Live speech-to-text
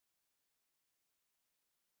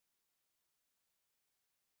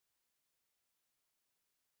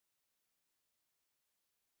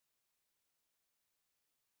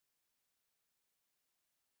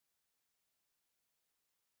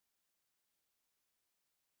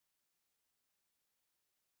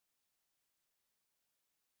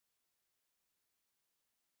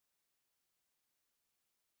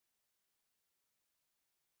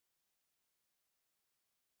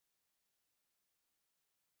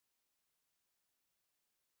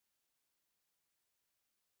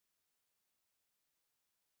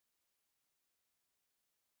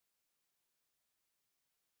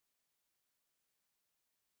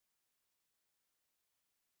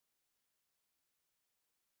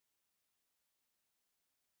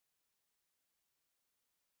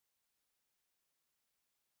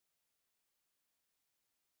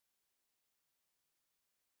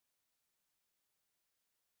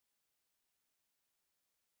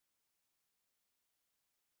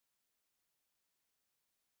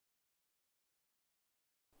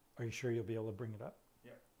Are you sure you'll be able to bring it up?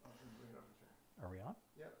 Yeah, I'll bring it up a chair. Are we on?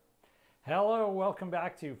 Yep. Hello, welcome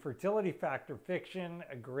back to Fertility Fact or Fiction.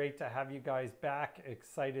 Great to have you guys back.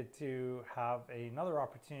 Excited to have another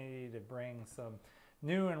opportunity to bring some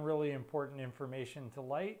new and really important information to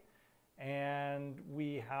light. And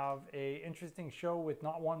we have an interesting show with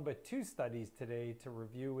not one but two studies today to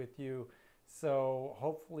review with you. So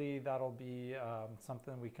hopefully that'll be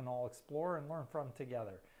something we can all explore and learn from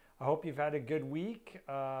together. I hope you've had a good week.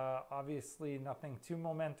 Obviously nothing too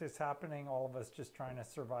momentous happening. All of us just trying to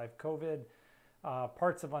survive COVID.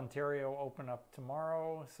 Parts of Ontario open up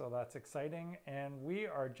tomorrow, so that's exciting. And we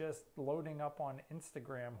are just loading up on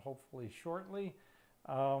Instagram hopefully shortly.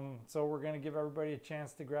 So we're going to give everybody a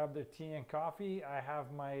chance to grab their tea and coffee. I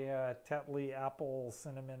have my Tetley apple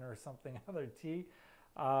cinnamon or something other tea.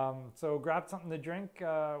 So grab something to drink.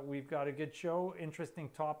 We've got a good show. Interesting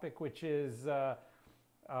topic, which is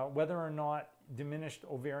whether or not diminished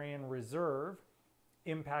ovarian reserve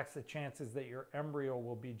impacts the chances that your embryo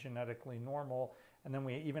will be genetically normal. And then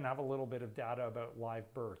we even have a little bit of data about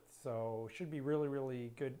live birth. So should be really,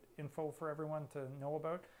 really good info for everyone to know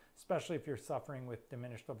about, especially if you're suffering with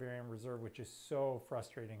diminished ovarian reserve, which is so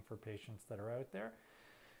frustrating for patients that are out there.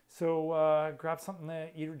 So grab something to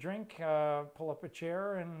eat or drink, pull up a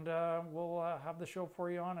chair, and we'll have the show for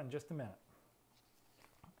you on in just a minute.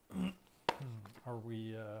 Are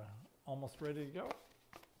we almost ready to go?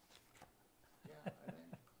 Yeah, I think.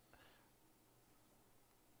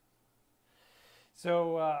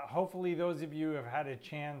 So hopefully those of you who have had a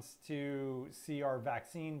chance to see our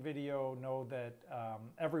vaccine video know that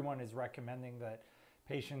everyone is recommending that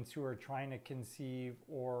patients who are trying to conceive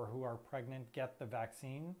or who are pregnant get the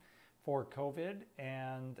vaccine for COVID,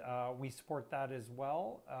 and we support that as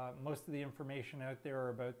well. Most of the information out there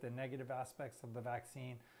about the negative aspects of the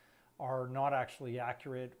vaccine are not actually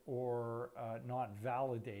accurate or not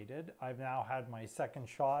validated. I've now had my second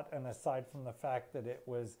shot, and aside from the fact that it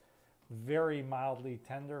was very mildly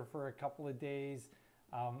tender for a couple of days,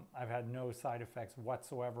 I've had no side effects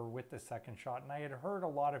whatsoever with the second shot. And I had heard a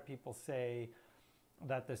lot of people say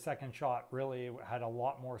that the second shot really had a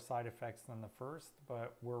lot more side effects than the first,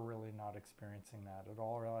 but we're really not experiencing that at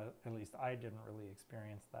all, or at least I didn't really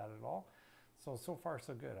experience that at all. So far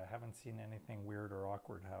so good. I haven't seen anything weird or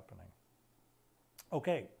awkward happening.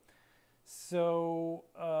 Okay, so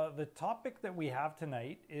the topic that we have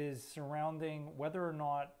tonight is surrounding whether or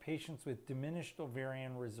not patients with diminished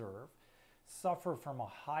ovarian reserve suffer from a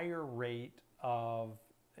higher rate of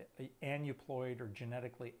aneuploid or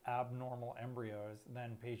genetically abnormal embryos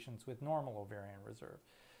than patients with normal ovarian reserve.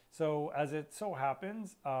 So as it so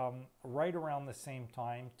happens, right around the same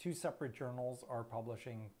time, two separate journals are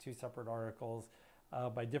publishing two separate articles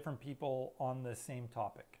by different people on the same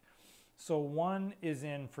topic. So one is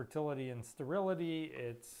in Fertility and Sterility.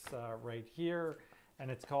 It's right here,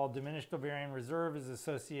 and it's called Diminished Ovarian Reserve is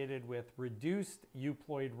Associated with Reduced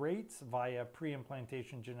Euploid Rates via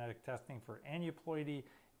Pre-Implantation Genetic Testing for Aneuploidy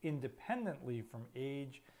Independently from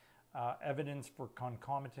Age. Evidence for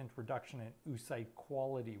concomitant reduction in oocyte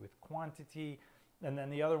quality with quantity. And then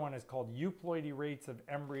the other one is called Euploidy Rates of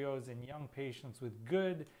Embryos in Young Patients with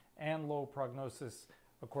Good and Low Prognosis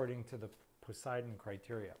according to the Poseidon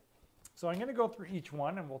criteria. So I'm going to go through each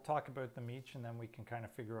one and we'll talk about them each, and then we can kind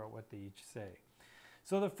of figure out what they each say.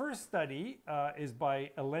 So the first study is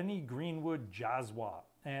by Eleni Greenwood-Jaswa,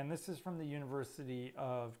 and this is from the University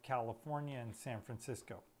of California in San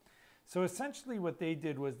Francisco. So essentially what they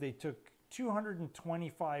did was they took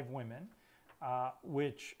 225 women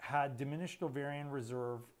which had diminished ovarian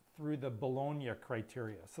reserve through the Bologna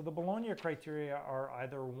criteria. So the Bologna criteria are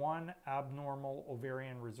either one abnormal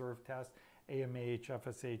ovarian reserve test, AMH,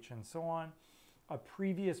 FSH, and so on, a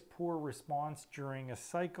previous poor response during a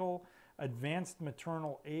cycle, advanced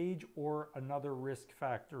maternal age, or another risk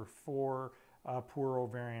factor for poor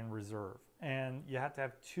ovarian reserve. And you have to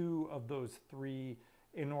have two of those three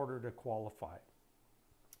in order to qualify.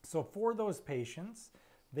 So for those patients,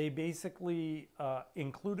 they basically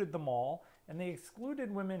included them all, and they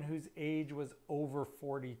excluded women whose age was over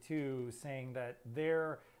 42, saying that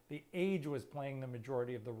the age was playing the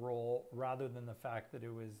majority of the role rather than the fact that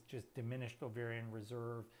it was just diminished ovarian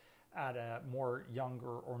reserve at a more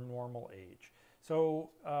younger or normal age. So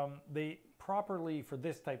they properly, for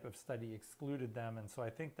this type of study, excluded them, and so I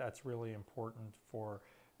think that's really important for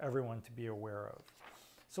everyone to be aware of.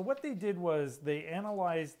 So what they did was they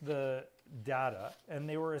analyzed the data, and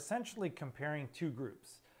they were essentially comparing two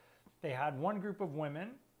groups. They had one group of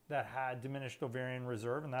women that had diminished ovarian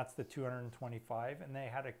reserve, and that's the 225, and they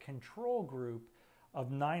had a control group of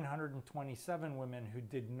 927 women who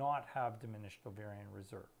did not have diminished ovarian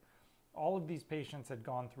reserve. All of these patients had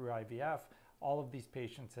gone through IVF. All of these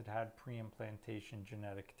patients had had pre-implantation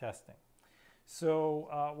genetic testing. So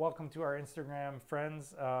welcome to our Instagram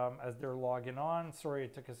friends as they're logging on. Sorry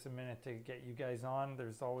it took us a minute to get you guys on.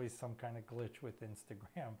 There's always some kind of glitch with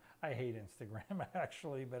Instagram. I hate Instagram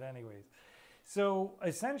actually, but anyways. So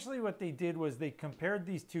essentially what they did was they compared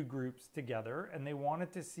these two groups together and they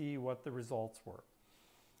wanted to see what the results were.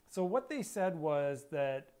 So what they said was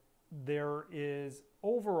that there was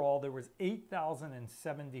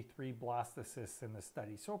 8,073 blastocysts in the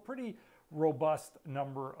study. So a pretty robust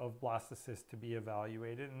number of blastocysts to be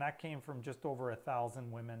evaluated. And that came from just over 1,000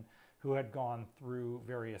 women who had gone through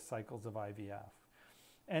various cycles of IVF.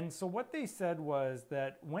 And so what they said was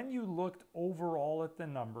that when you looked overall at the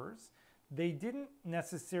numbers, they didn't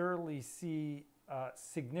necessarily see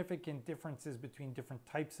significant differences between different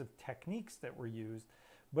types of techniques that were used.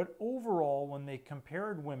 But overall, when they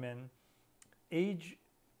compared women, age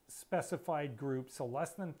specified groups, so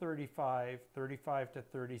less than 35, 35 to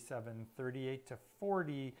 37, 38 to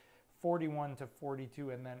 40, 41 to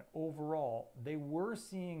 42, and then overall, they were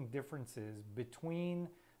seeing differences between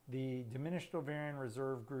the diminished ovarian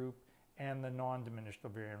reserve group and the non-diminished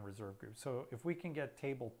ovarian reserve group. So if we can get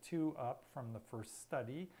table 2 up from the first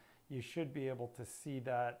study, you should be able to see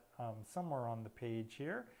that somewhere on the page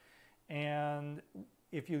here. And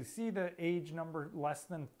if you see the age number less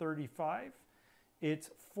than 35, it's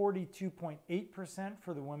 42.8%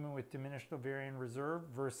 for the women with diminished ovarian reserve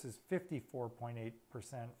versus 54.8%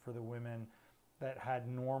 for the women that had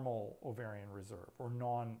normal ovarian reserve or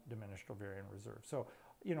non-diminished ovarian reserve. So,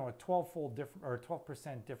 you know, a 12-fold difference or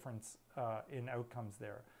 12% difference in outcomes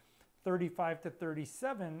there. 35 to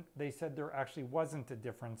 37, they said there actually wasn't a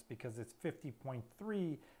difference because it's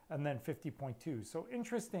 50.3 and then 50.2. So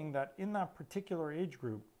interesting that in that particular age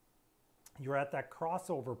group, you're at that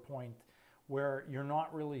crossover point where you're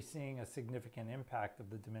not really seeing a significant impact of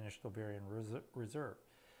the diminished ovarian reserve.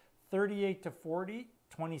 38 to 40,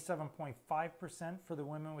 27.5% for the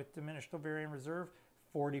women with diminished ovarian reserve,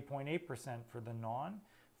 40.8% for the non.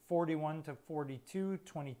 41 to 42,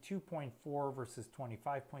 22.4 versus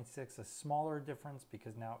 25.6, a smaller difference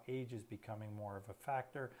because now age is becoming more of a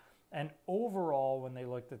factor. And overall, when they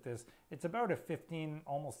looked at this, it's about a 15,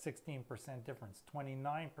 almost 16% difference,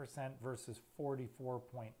 29% versus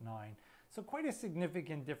 44.9. So quite a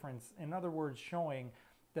significant difference. In other words, showing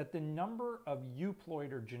that the number of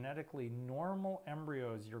euploid or genetically normal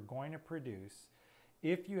embryos you're going to produce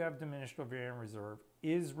if you have diminished ovarian reserve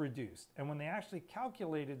is reduced. And when they actually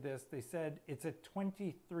calculated this, they said it's a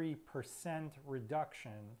 23%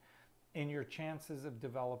 reduction in your chances of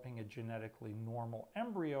developing a genetically normal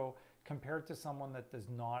embryo compared to someone that does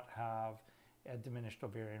not have a diminished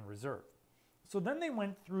ovarian reserve. So then they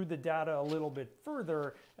went through the data a little bit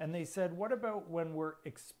further and they said, what about when we're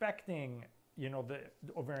expecting, you know, the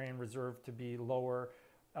ovarian reserve to be lower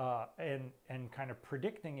and kind of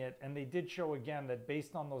predicting it? And they did show again that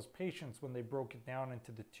based on those patients, when they broke it down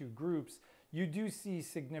into the two groups, you do see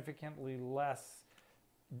significantly less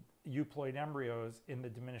euploid embryos in the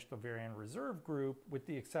diminished ovarian reserve group, with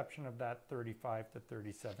the exception of that 35 to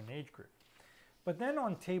 37 age group. But then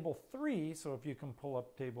on table 3, so if you can pull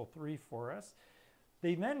up table 3 for us,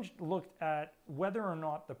 they then looked at whether or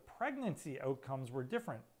not the pregnancy outcomes were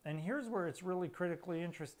different. And here's where it's really critically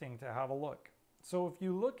interesting to have a look. So if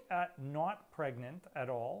you look at not pregnant at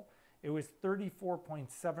all, it was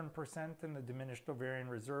 34.7% in the diminished ovarian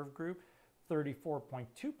reserve group,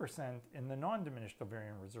 34.2% in the non-diminished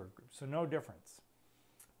ovarian reserve group. So no difference.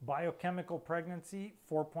 Biochemical pregnancy,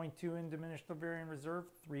 4.2 in diminished ovarian reserve,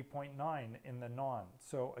 3.9 in the non.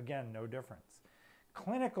 So again, no difference.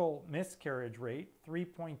 Clinical miscarriage rate,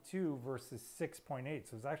 3.2 versus 6.8.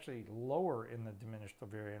 So it's actually lower in the diminished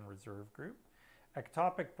ovarian reserve group.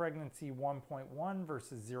 Ectopic pregnancy, 1.1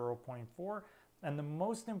 versus 0.4. And the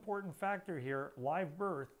most important factor here, live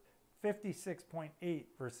birth, 56.8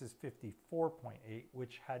 versus 54.8,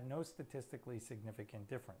 which had no statistically significant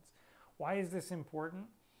difference. Why is this important?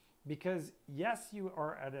 Because yes, you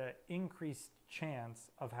are at an increased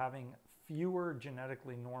chance of having fewer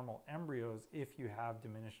genetically normal embryos if you have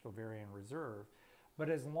diminished ovarian reserve, but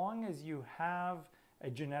as long as you have a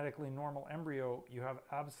genetically normal embryo, you have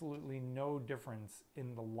absolutely no difference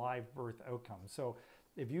in the live birth outcome. So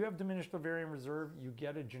if you have diminished ovarian reserve, you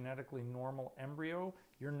get a genetically normal embryo,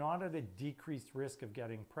 you're not at a decreased risk of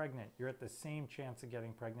getting pregnant. You're at the same chance of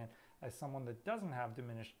getting pregnant as someone that doesn't have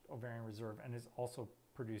diminished ovarian reserve and is also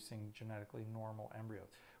producing genetically normal embryos,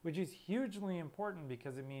 which is hugely important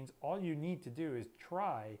because it means all you need to do is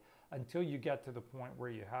try until you get to the point where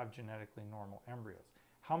you have genetically normal embryos.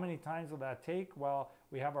 How many times will that take? Well,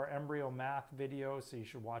 we have our embryo math video, so you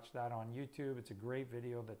should watch that on YouTube. It's a great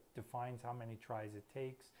video that defines how many tries it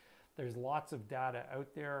takes. There's lots of data out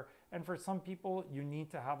there. And for some people, you need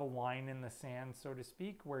to have a line in the sand, so to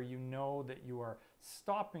speak, where you know that you are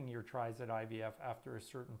stopping your tries at IVF after a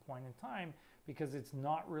certain point in time, because it's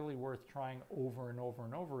not really worth trying over and over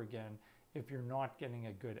and over again if you're not getting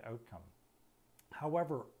a good outcome.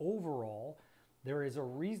 However, overall, there is a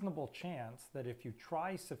reasonable chance that if you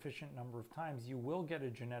try sufficient number of times, you will get a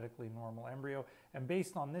genetically normal embryo. And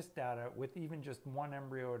based on this data, with even just one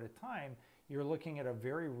embryo at a time, you're looking at a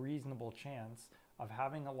very reasonable chance of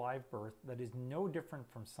having a live birth that is no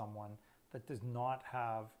different from someone that does not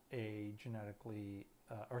have a genetically,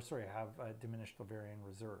 have a diminished ovarian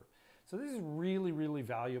reserve. So this is really, really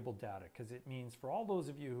valuable data, because it means for all those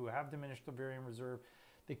of you who have diminished ovarian reserve,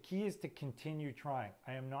 the key is to continue trying.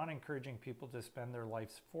 I am not encouraging people to spend their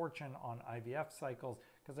life's fortune on IVF cycles,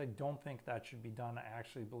 because I don't think that should be done. I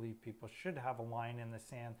actually believe people should have a line in the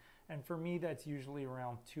sand. And for me, that's usually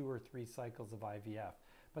around 2 or 3 cycles of IVF.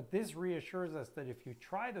 But this reassures us that if you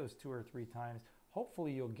try those 2 or 3 times,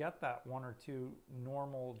 hopefully you'll get that 1 or 2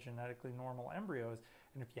 normal, genetically normal embryos.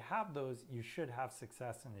 And if you have those, you should have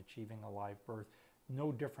success in achieving a live birth,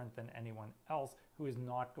 no different than anyone else who is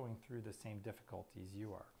not going through the same difficulties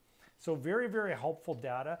you are. So very, very helpful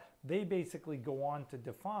data. They basically go on to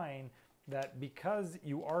define that because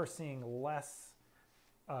you are seeing less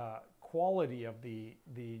quality of the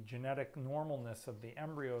genetic normalness of the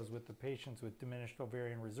embryos with the patients with diminished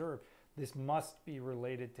ovarian reserve, this must be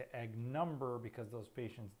related to egg number, because those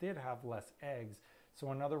patients did have less eggs.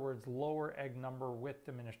 So in other words, lower egg number with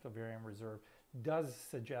diminished ovarian reserve does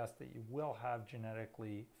suggest that you will have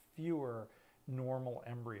genetically fewer normal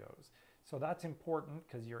embryos. So that's important,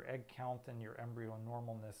 because your egg count and your embryo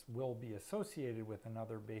normalness will be associated with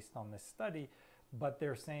another based on this study. But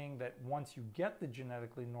they're saying that once you get the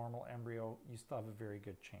genetically normal embryo, you still have a very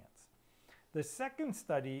good chance. The second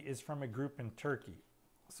study is from a group in Turkey.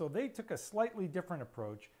 So they took a slightly different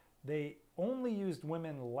approach. They only used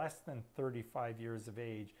women less than 35 years of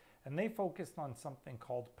age, and they focused on something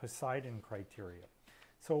called Poseidon criteria.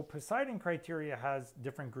 So Poseidon criteria has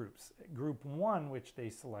different groups. Group 1, which they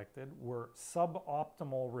selected, were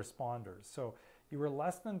suboptimal responders. So you were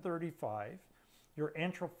less than 35. Your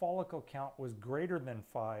antral follicle count was greater than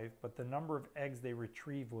 5, but the number of eggs they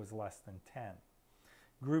retrieved was less than 10.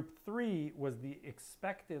 Group 3 was the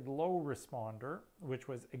expected low responder, which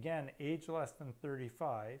was, again, age less than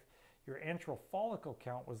 35. Your antral follicle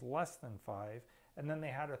count was less than 5. And then they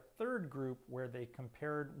had a third group where they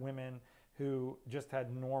compared women who just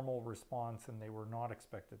had normal response and they were not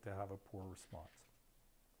expected to have a poor response.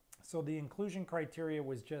 So the inclusion criteria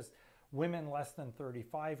was just women less than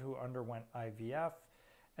 35 who underwent IVF.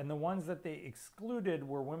 And the ones that they excluded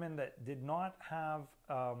were women that did not have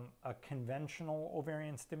a conventional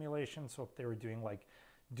ovarian stimulation. So if they were doing like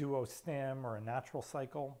duo-stim or a natural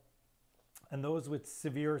cycle, and those with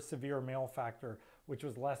severe male factor, which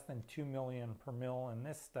was less than 2 million per mil in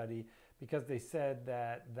this study, because they said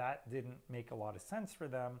that that didn't make a lot of sense for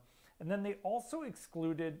them. And then they also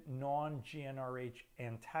excluded non-GnRH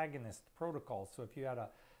antagonist protocols. So if you had a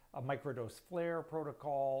microdose flare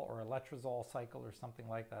protocol or a letrozole cycle or something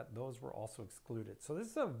like that, those were also excluded. So this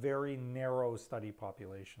is a very narrow study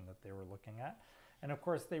population that they were looking at. And of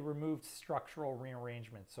course, they removed structural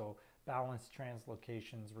rearrangement. So balanced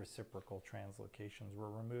translocations, reciprocal translocations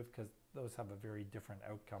were removed, because those have a very different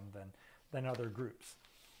outcome than other groups.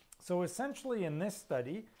 So essentially in this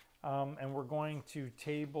study, and we're going to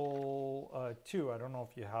table 2. I don't know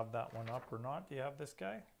if you have that one up or not. Do you have this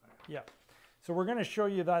guy? Yeah. So we're going to show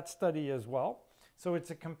you that study as well. So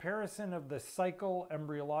it's a comparison of the cycle,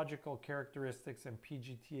 embryological characteristics, and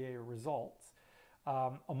PGTA results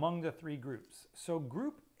among the 3 groups. So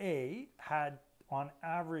group A had on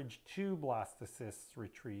average 2 blastocysts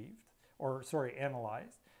retrieved,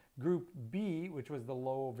 analyzed. Group B, which was the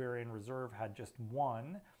low ovarian reserve, had just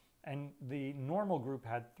 1. And the normal group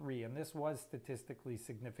had 3. And this was statistically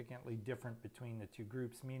significantly different between the 2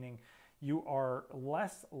 groups, meaning you are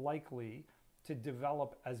less likely to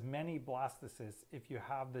develop as many blastocysts if you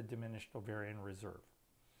have the diminished ovarian reserve.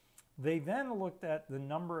 They then looked at the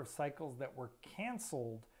number of cycles that were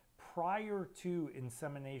canceled prior to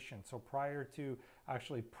insemination, so prior to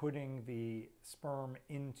actually putting the sperm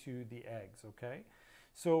into the eggs, okay?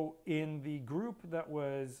 So in the group that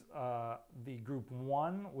was the group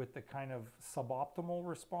 1 with the kind of suboptimal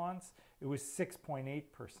response, it was 6.8%.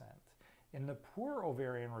 In the poor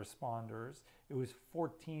ovarian responders, it was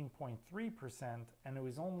 14.3%, and it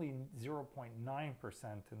was only 0.9%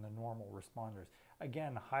 in the normal responders.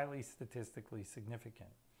 Again, highly statistically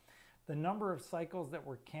significant. The number of cycles that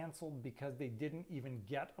were canceled because they didn't even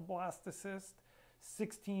get a blastocyst,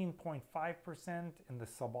 16.5% in the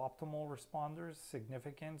suboptimal responders,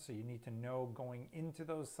 significant. So you need to know going into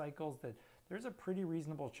those cycles that there's a pretty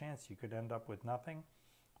reasonable chance you could end up with nothing.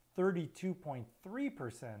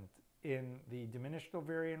 32.3% in the diminished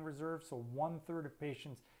ovarian reserve, so 1/3 of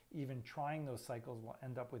patients even trying those cycles will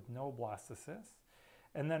end up with no blastocysts.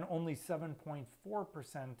 And then only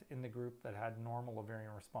 7.4% in the group that had normal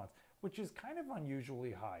ovarian response, which is kind of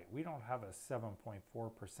unusually high. We don't have a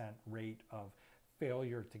 7.4% rate of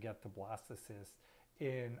failure to get to blastocyst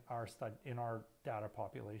in our data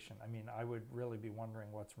population. I mean, I would really be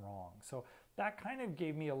wondering what's wrong. So that kind of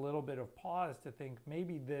gave me a little bit of pause to think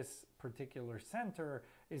maybe this particular center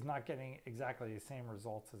is not getting exactly the same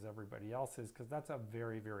results as everybody else's, because that's a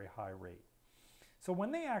very, very high rate. So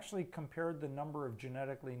when they actually compared the number of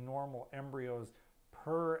genetically normal embryos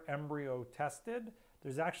per embryo tested,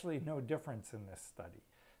 there's actually no difference in this study.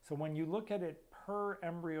 So when you look at it per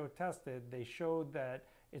embryo tested, they showed that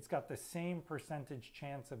it's got the same percentage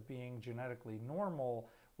chance of being genetically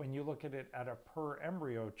normal when you look at it at a per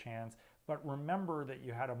embryo chance, but remember that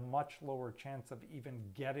you had a much lower chance of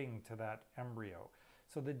even getting to that embryo.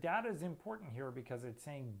 So the data is important here because it's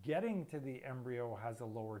saying getting to the embryo has a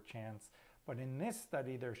lower chance, but in this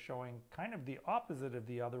study they're showing kind of the opposite of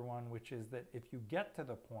the other one, which is that if you get to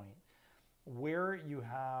the point where you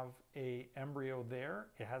have a embryo there,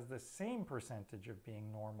 it has the same percentage of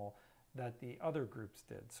being normal that the other groups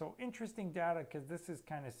did. So interesting data, because this is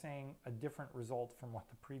kind of saying a different result from what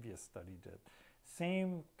the previous study did.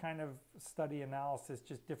 Same kind of study analysis,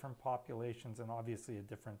 just different populations, and obviously a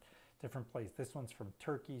different place. This one's from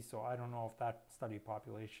Turkey, so I don't know if that study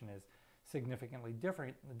population is significantly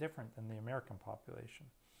different than the American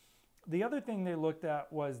population. The other thing they looked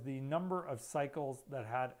at was the number of cycles that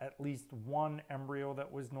had at least one embryo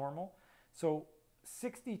that was normal. So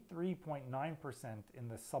 63.9% in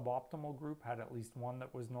the suboptimal group had at least one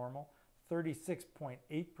that was normal,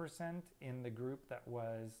 36.8% in the group that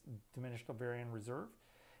was diminished ovarian reserve,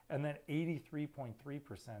 and then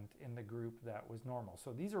 83.3% in the group that was normal.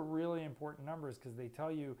 So these are really important numbers because they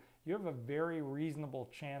tell you you have a very reasonable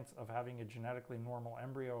chance of having a genetically normal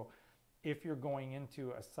embryo if you're going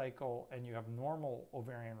into a cycle and you have normal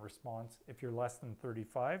ovarian response. If you're less than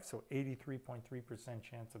 35, so 83.3%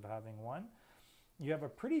 chance of having one. You have a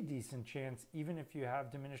pretty decent chance even if you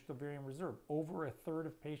have diminished ovarian reserve. Over 1/3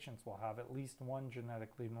 of patients will have at least one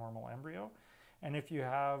genetically normal embryo. And if you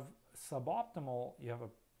have suboptimal, you have a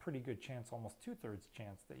pretty good chance, almost 2/3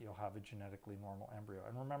 chance that you'll have a genetically normal embryo.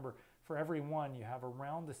 And remember, for every one, you have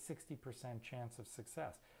around a 60% chance of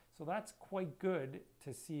success. So that's quite good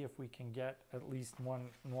to see if we can get at least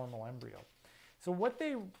one normal embryo. So what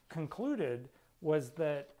they concluded was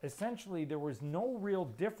that essentially there was no real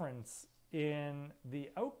difference in the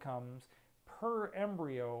outcomes per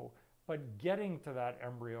embryo, but getting to that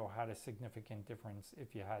embryo had a significant difference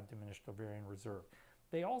if you had diminished ovarian reserve.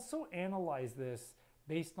 They also analyzed this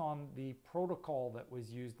based on the protocol that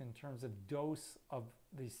was used in terms of dose of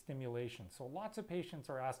the stimulation. So lots of patients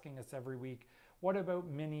are asking us every week, what about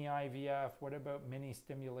mini IVF? What about mini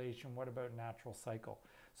stimulation? What about natural cycle?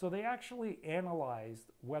 So they actually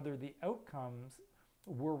analyzed whether the outcomes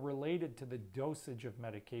were related to the dosage of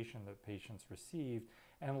medication that patients received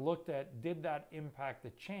and looked at, did that impact the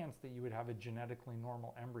chance that you would have a genetically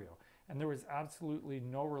normal embryo? And there was absolutely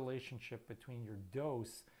no relationship between your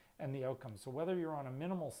dose and the outcome. So whether you're on a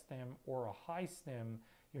minimal stim or a high stim,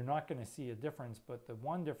 you're not going to see a difference. But the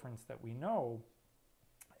one difference that we know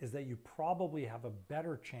is that you probably have a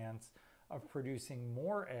better chance of producing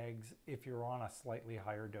more eggs if you're on a slightly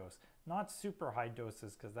higher dose. Not super high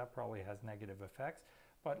doses, because that probably has negative effects,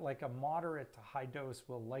 but like a moderate to high dose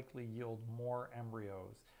will likely yield more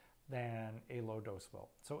embryos than a low dose will.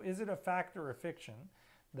 So is it a fact or a fiction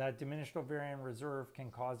that diminished ovarian reserve can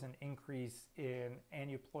cause an increase in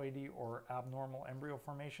aneuploidy or abnormal embryo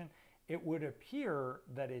formation? It would appear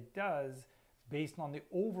that it does based on the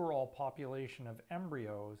overall population of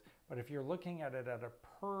embryos, but if you're looking at it at a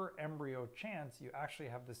per embryo chance, you actually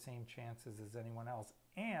have the same chances as anyone else.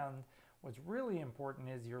 And what's really important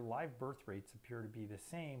is your live birth rates appear to be the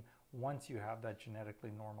same once you have that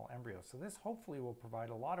genetically normal embryo. So this hopefully will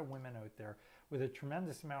provide a lot of women out there with a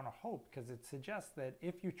tremendous amount of hope, because it suggests that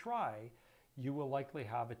if you try, you will likely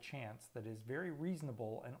have a chance that is very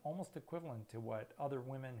reasonable and almost equivalent to what other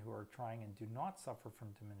women who are trying and do not suffer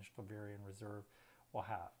from diminished ovarian reserve will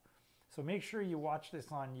have. So make sure you watch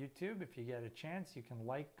this on YouTube. If you get a chance, you can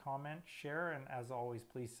like, comment, share, and as always,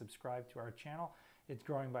 please subscribe to our channel. It's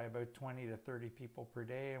growing by about 20 to 30 people per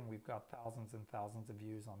day, and we've got thousands and thousands of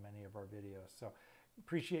views on many of our videos. So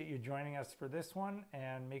appreciate you joining us for this one,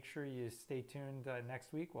 and make sure you stay tuned.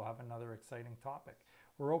 Next week we'll have another exciting topic.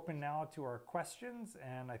 We're open now to our questions,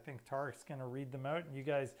 and I think Tarek's going to read them out, and you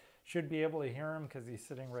guys should be able to hear him because he's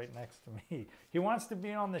sitting right next to me. He wants to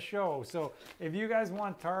be on the show, so if you guys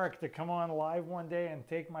want Tarek to come on live one day and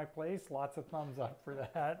take my place, lots of thumbs up for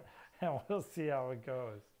that, and we'll see how it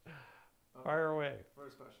goes. Fire away.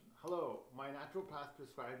 First question. Hello, my naturopath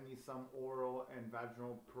prescribed me some oral and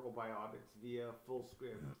vaginal probiotics via full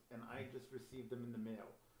script, and I just received them in the mail.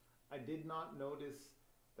 I did not notice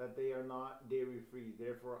that they are not dairy-free,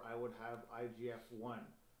 therefore I would have IGF-1,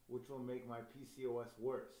 which will make my PCOS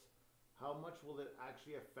worse. How much will it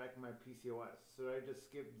actually affect my PCOS? Should I just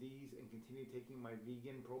skip these and continue taking my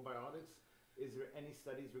vegan probiotics? Is there any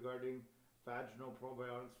studies regarding vaginal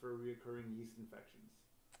probiotics for recurring yeast infections?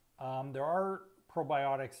 There are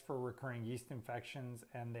probiotics for recurring yeast infections,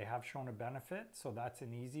 and they have shown a benefit, so that's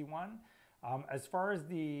an easy one. As far as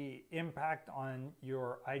the impact on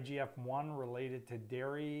your IGF-1 related to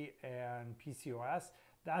dairy and PCOS,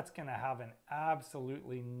 that's going to have an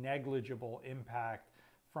absolutely negligible impact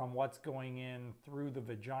from what's going in through the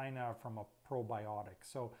vagina from a probiotic.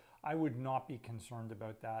 So I would not be concerned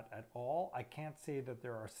about that at all. I can't say that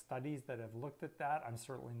there are studies that have looked at that. I'm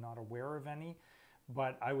certainly not aware of any,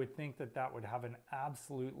 but I would think that that would have an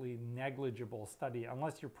absolutely negligible study.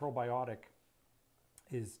 Unless your probiotic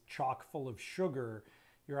is chock full of sugar,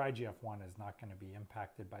 your IGF-1 is not going to be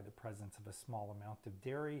impacted by the presence of a small amount of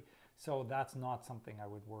dairy. So that's not something I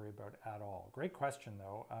would worry about at all. Great question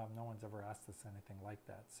though. No one's ever asked us anything like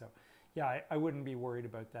that. So yeah, I wouldn't be worried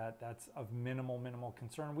about that. That's of minimal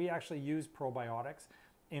concern. We actually use probiotics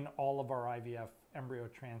in all of our IVF embryo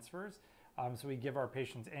transfers. So we give our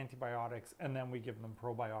patients antibiotics, and then we give them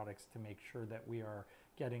probiotics to make sure that we are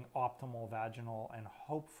getting optimal vaginal and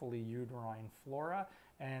hopefully uterine flora.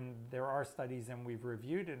 And there are studies, and we've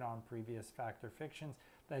reviewed it on previous Fact or Fictions,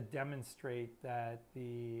 that demonstrate that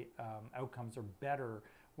the outcomes are better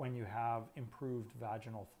when you have improved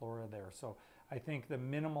vaginal flora there. So I think the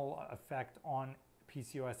minimal effect on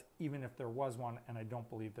PCOS, even if there was one, and I don't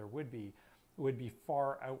believe there would be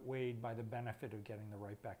far outweighed by the benefit of getting the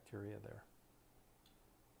right bacteria there.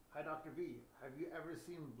 Hi, Dr. V. Have you ever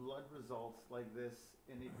seen blood results like this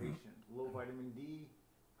in a patient? Low vitamin D,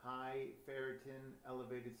 high ferritin,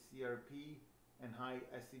 elevated CRP, and high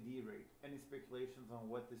SCD rate. Any speculations on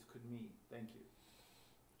what this could mean? Thank you.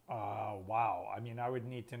 Wow. I mean, I would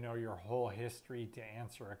need to know your whole history to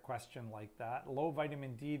answer a question like that. Low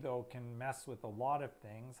vitamin D, though, can mess with a lot of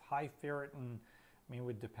things. High ferritin, I mean,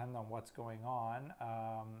 would depend on what's going on.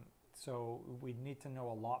 So we'd need to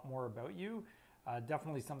know a lot more about you.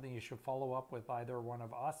 Definitely something you should follow up with either one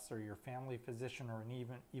of us or your family physician, or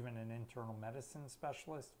even an internal medicine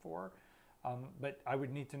specialist for. But I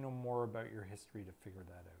would need to know more about your history to figure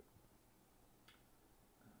that out.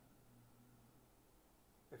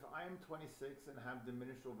 If I am 26 and have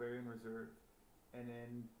diminished ovarian reserve and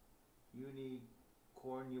an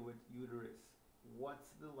unicornuate uterus, what's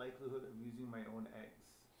the likelihood of using my own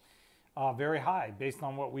eggs? Very high. Based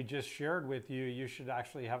on what we just shared with you, you should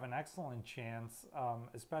actually have an excellent chance,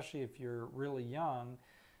 especially if you're really young.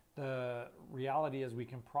 The reality is we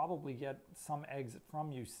can probably get some eggs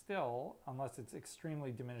from you still, unless it's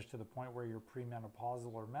extremely diminished to the point where you're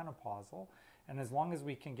premenopausal or menopausal. And as long as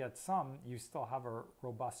we can get some, you still have a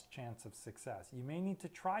robust chance of success. You may need to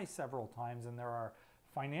try several times, and there are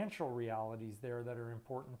financial realities there that are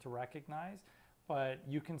important to recognize, but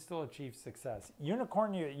you can still achieve success.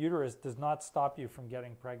 Unicornuate uterus does not stop you from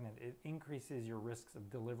getting pregnant. It increases your risks of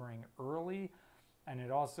delivering early, and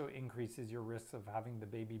it also increases your risks of having the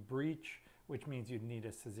baby breach, which means you'd need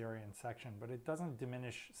a cesarean section, but it doesn't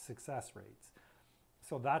diminish success rates.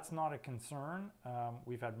 So that's not a concern.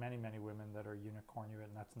 We've had many women that are unicornuate,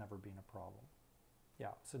 and that's never been a problem. Yeah,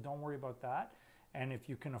 so don't worry about that. And if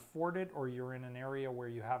you can afford it, or you're in an area where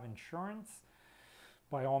you have insurance,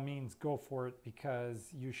 by all means go for it,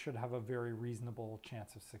 because you should have a very reasonable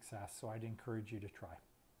chance of success. So I'd encourage you to try.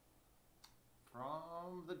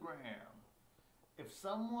 From the gram. If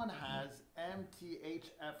someone has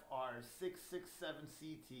MTHFR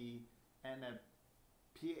 667CT and a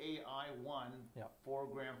PAI1, Yep. 4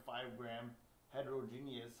 gram, 5 gram,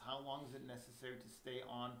 heterogeneous, how long is it necessary to stay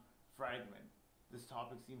on fragment? This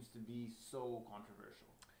topic seems to be so controversial.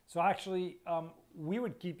 So actually, we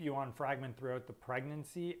would keep you on fragment throughout the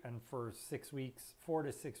pregnancy and for 6 weeks, 4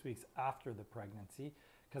 to 6 weeks after the pregnancy,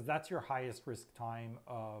 because that's your highest risk time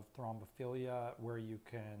of thrombophilia, where you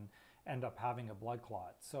can end up having a blood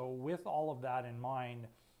clot. So with all of that in mind,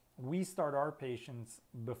 we start our patients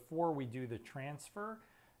before we do the transfer.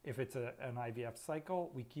 If it's an IVF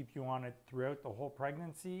cycle, we keep you on it throughout the whole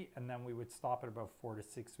pregnancy, and then we would stop it about 4 to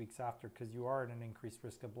 6 weeks after, because you are at an increased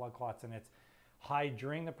risk of blood clots, and it's high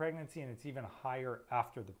during the pregnancy and it's even higher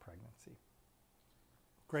after the pregnancy.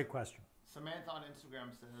 Great question. Samantha on Instagram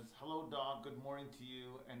says, hello, Doc. Good morning to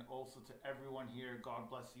you and also to everyone here. God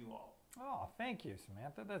bless you all. Oh, thank you,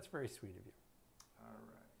 Samantha. That's very sweet of you. All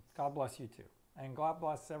right. God bless you too. And God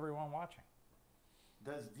bless everyone watching.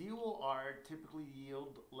 Does DOR typically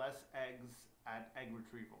yield less eggs at egg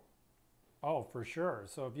retrieval? Oh, for sure.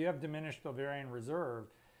 So if you have diminished ovarian reserve,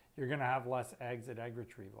 you're going to have less eggs at egg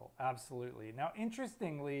retrieval. Absolutely. Now,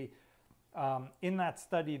 interestingly, in that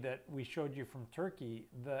study that we showed you from Turkey,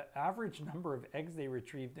 the average number of eggs they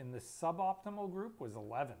retrieved in the suboptimal group was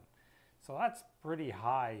 11. So that's pretty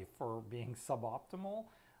high for being suboptimal.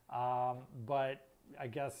 But I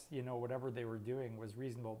guess, you know, whatever they were doing was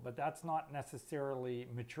reasonable, but that's not necessarily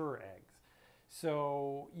mature eggs.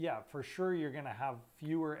 So yeah, for sure you're going to have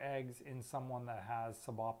fewer eggs in someone that has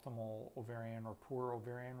suboptimal ovarian or poor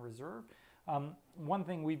ovarian reserve. One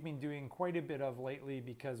thing we've been doing quite a bit of lately,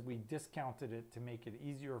 because we discounted it to make it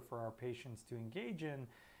easier for our patients to engage in,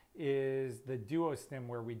 is the duo stim,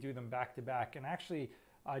 where we do them back to back. And actually,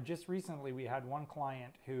 just recently we had one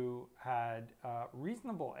client who had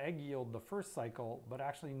reasonable egg yield the first cycle, but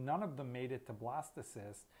actually none of them made it to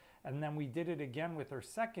blastocyst. And then we did it again with her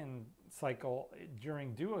second cycle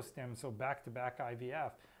during duo stim, so back to back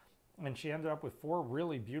IVF. And she ended up with 4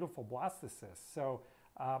 really beautiful blastocysts. So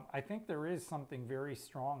I think there is something very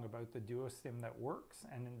strong about the duo stim that works,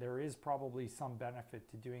 and there is probably some benefit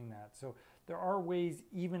to doing that. So there are ways,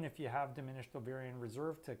 even if you have diminished ovarian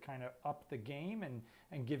reserve, to kind of up the game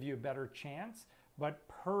and give you a better chance. But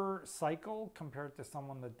per cycle, compared to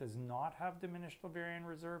someone that does not have diminished ovarian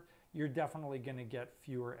reserve, you're definitely going to get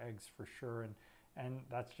fewer eggs for sure. And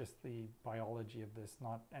that's just the biology of this,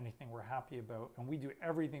 not anything we're happy about. And we do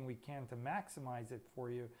everything we can to maximize it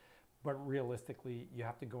for you. But realistically, you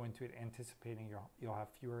have to go into it anticipating you'll have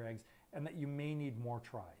fewer eggs and that you may need more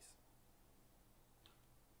tries.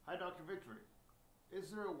 Hi, Dr. Victory. Is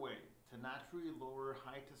there a way to naturally lower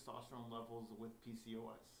high testosterone levels with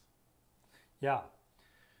PCOS? Yeah.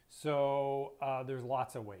 So there's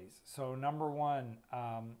lots of ways. So number one,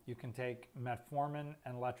 you can take metformin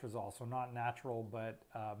and letrozole. So not natural, but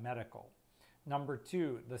medical. Number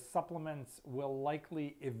two, the supplements will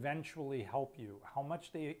likely eventually help you. How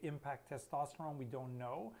much they impact testosterone, we don't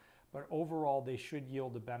know, but overall they should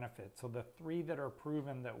yield a benefit. So the 3 that are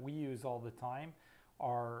proven that we use all the time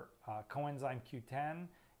are coenzyme Q10,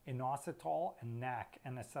 inositol, and NAC,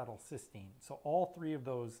 N-acetylcysteine. So all 3 of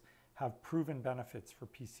those have proven benefits for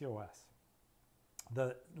PCOS.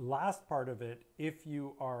 The last part of it, if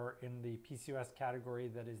you are in the PCOS category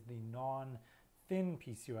that is the non-thin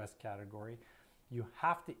PCOS category, you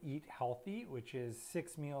have to eat healthy, which is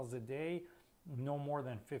 6 meals a day, no more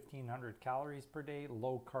than 1,500 calories per day,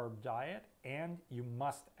 low carb diet, and you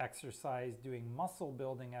must exercise, doing muscle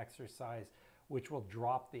building exercise, which will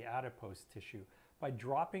drop the adipose tissue. By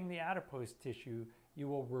dropping the adipose tissue, you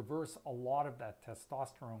will reverse a lot of that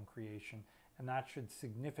testosterone creation, and that should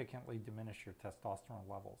significantly diminish your testosterone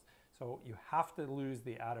levels. So you have to lose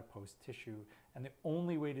the adipose tissue, and the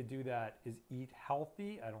only way to do that is eat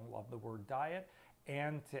healthy, I don't love the word diet,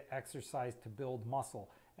 and to exercise to build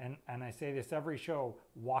muscle. And I say this every show,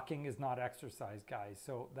 walking is not exercise, guys,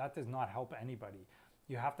 so that does not help anybody.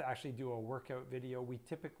 You have to actually do a workout video. We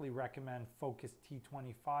typically recommend Focus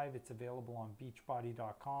T25. It's available on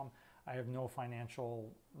beachbody.com. I have no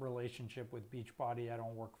financial relationship with Beachbody. I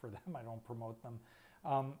don't work for them. I don't promote them.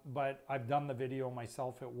 But I've done the video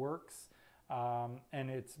myself. It works. And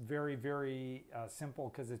it's very, very simple,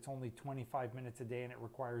 because it's only 25 minutes a day and it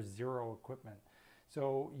requires 0 equipment.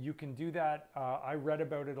 So you can do that. I read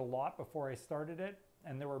about it a lot before I started it.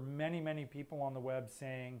 And there were many, many people on the web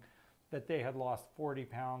saying that they had lost 40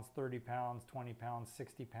 pounds, 30 pounds, 20 pounds,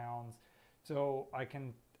 60 pounds. So I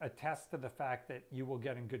can attest to the fact that you will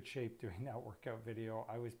get in good shape doing that workout video.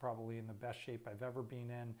 I was probably in the best shape I've ever been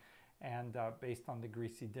in. And based on the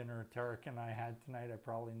greasy dinner Tarek and I had tonight, I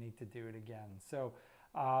probably need to do it again. So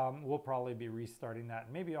we'll probably be restarting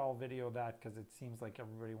that. Maybe I'll video that, because it seems like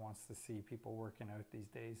everybody wants to see people working out these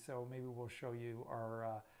days. So maybe we'll show you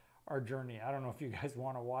our journey. I don't know if you guys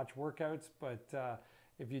want to watch workouts, but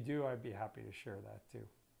if you do, I'd be happy to share that too.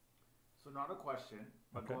 So not a question,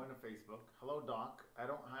 but Okay. going to Facebook. Hello, Doc. I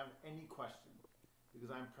don't have any question. because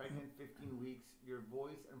I'm pregnant 15 weeks. Your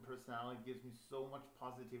voice and personality gives me so much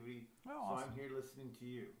positivity. Oh, so awesome. I'm here listening to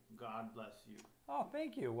you. God bless you. Oh,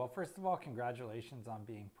 thank you. Well, first of all, congratulations on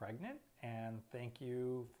being pregnant, and thank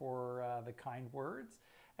you for the kind words.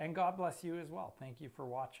 And God bless you as well. Thank you for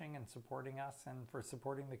watching and supporting us, and for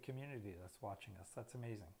supporting the community that's watching us. That's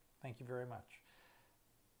amazing. Thank you very much.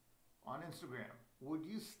 On Instagram, would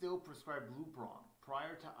you still prescribe Lupron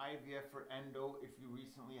prior to IVF for endo if you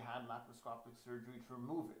recently had laparoscopic surgery to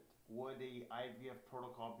remove it? Would a IVF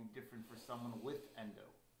protocol be different for someone with endo?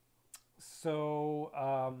 So,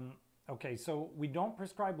 okay, so we don't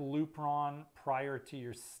prescribe Lupron prior to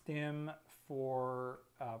your stim for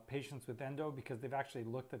patients with endo, because they've actually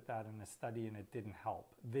looked at that in a study and it didn't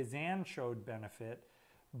help. Vizan showed benefit,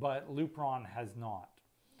 but Lupron has not.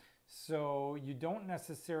 So you don't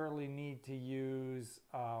necessarily need to use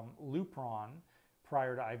Lupron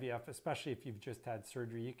prior to IVF, especially if you've just had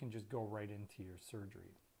surgery. You can just go right into your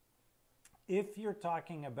surgery. If you're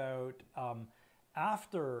talking about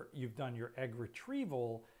after you've done your egg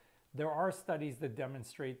retrieval, there are studies that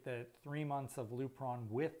demonstrate that 3 months of Lupron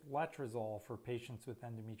with letrozole for patients with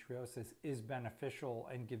endometriosis is beneficial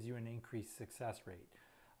and gives you an increased success rate.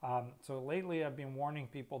 So lately I've been warning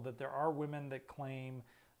people that there are women that claim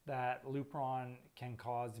that Lupron can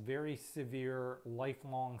cause very severe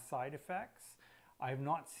lifelong side effects. I have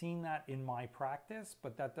not seen that in my practice,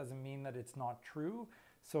 but that doesn't mean that it's not true.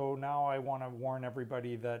 So now I want to warn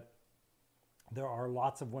everybody that there are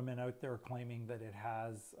lots of women out there claiming that it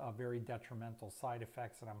has very detrimental side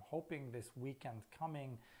effects, and I'm hoping this weekend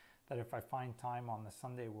coming that if I find time on the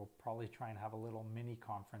Sunday, we'll probably try and have a little mini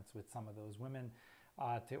conference with some of those women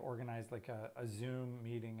to organize like a Zoom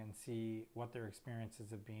meeting and see what their experiences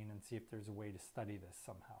have been and see if there's a way to study this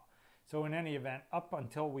somehow. So in any event, up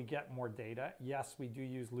until we get more data, yes, we do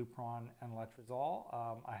use Lupron and letrozole.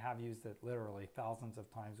 I have used it literally thousands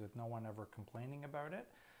of times with no one ever complaining about it.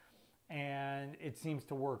 And it seems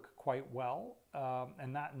to work quite well,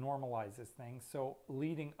 and that normalizes things. So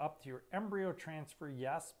leading up to your embryo transfer,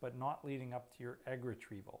 yes, but not leading up to your egg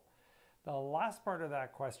retrieval. The last part of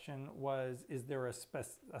that question was, is there a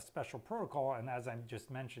special protocol? And as I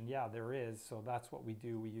just mentioned, yeah, there is. So that's what we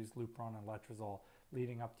do. We use Lupron and letrozole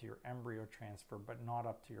leading up to your embryo transfer, but not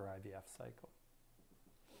up to your IVF cycle.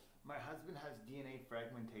 My husband has DNA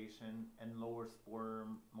fragmentation and lower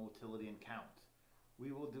sperm motility and count.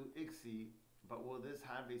 We will do ICSI, but will this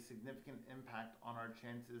have a significant impact on our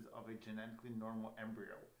chances of a genetically normal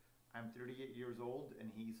embryo? I'm 38 years old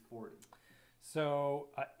and he's 40. So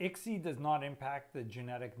ICSI does not impact the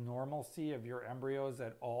genetic normalcy of your embryos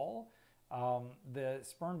at all. The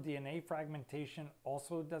sperm DNA fragmentation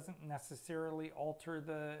also doesn't necessarily alter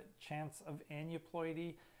the chance of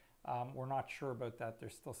aneuploidy. We're not sure about that. They're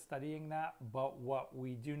still studying that. But what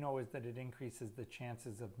we do know is that it increases the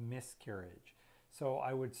chances of miscarriage. So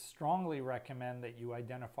I would strongly recommend that you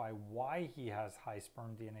identify why he has high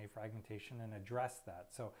sperm DNA fragmentation and address that.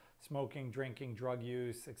 So smoking, drinking, drug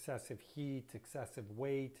use, excessive heat, excessive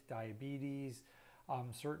weight, diabetes,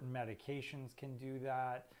 certain medications can do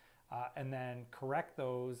that. And then correct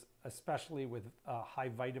those, especially with high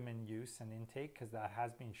vitamin use and intake, because that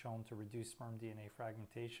has been shown to reduce sperm DNA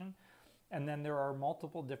fragmentation. And then there are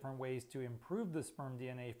multiple different ways to improve the sperm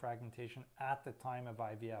DNA fragmentation at the time of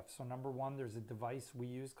IVF. So number one, there's a device we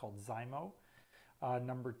use called Zymo.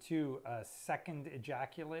 Number two, a second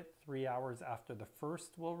ejaculate 3 hours after the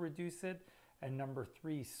first will reduce it. And number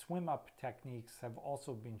three, swim up techniques have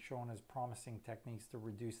also been shown as promising techniques to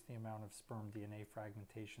reduce the amount of sperm DNA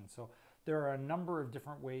fragmentation. So there are a number of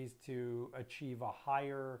different ways to achieve a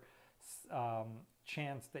higher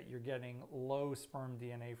chance that you're getting low sperm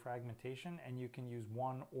DNA fragmentation, and you can use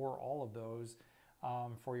one or all of those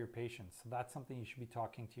for your patients. So that's something you should be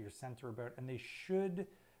talking to your center about, and they should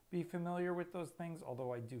be familiar with those things,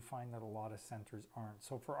 although I do find that a lot of centers aren't.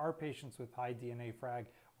 So for our patients with high DNA frag,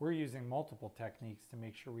 we're using multiple techniques to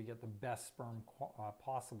make sure we get the best sperm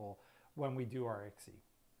possible when we do our ICSI.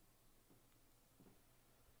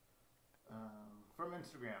 From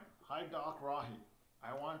Instagram, hi Doc Rahi.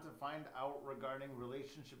 I want to find out regarding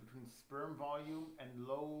relationship between sperm volume and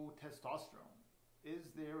low testosterone. Is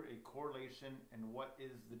there a correlation, and what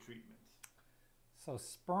is the treatment? So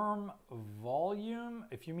sperm volume,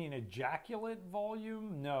 if you mean ejaculate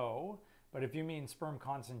volume, no. But if you mean sperm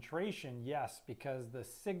concentration, yes, because the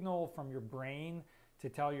signal from your brain to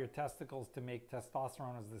tell your testicles to make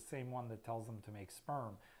testosterone is the same one that tells them to make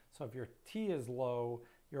sperm. So if your T is low,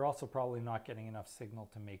 you're also probably not getting enough signal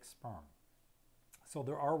to make sperm. So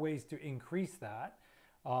there are ways to increase that.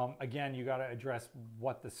 Again, you got to address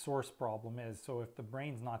what the source problem is. So if the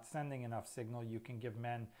brain's not sending enough signal, you can give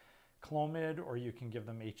men Clomid, or you can give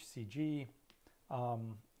them HCG.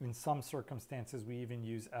 In some circumstances, we even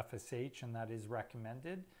use FSH, and that is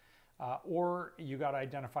recommended. Or you got to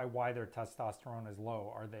identify why their testosterone is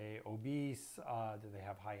low. Are they obese? Do they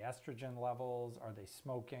have high estrogen levels? Are they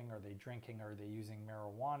smoking? Are they drinking? Are they using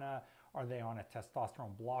marijuana? Are they on a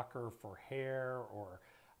testosterone blocker for hair or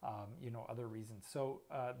other reasons? So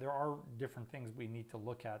there are different things we need to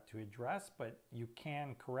look at to address, but you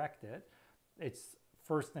can correct it. It's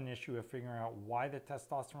first an issue of figuring out why the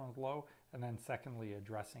testosterone is low, and then secondly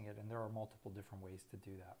addressing it. And there are multiple different ways to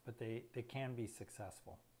do that, but they can be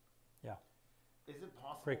successful. Yeah. Is it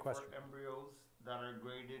possible Great question. for embryos that are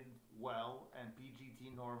graded well and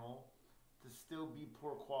PGT normal to still be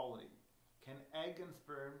poor quality? Can egg and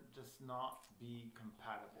sperm just not be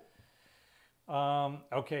compatible?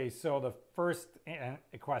 Okay, so the first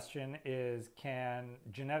question is, can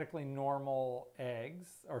genetically normal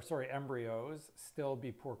embryos still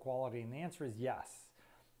be poor quality? And the answer is yes.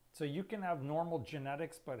 So you can have normal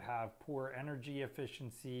genetics but have poor energy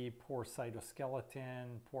efficiency, poor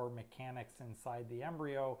cytoskeleton, poor mechanics inside the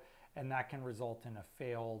embryo, and that can result in a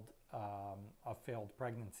failed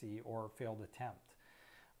pregnancy or failed attempt.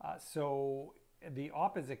 So the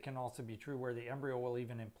opposite can also be true, where the embryo will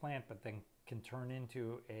even implant but then can turn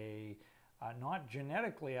into a not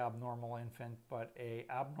genetically abnormal infant, but a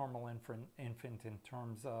abnormal infant in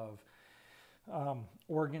terms of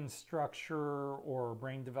organ structure or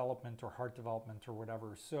brain development or heart development or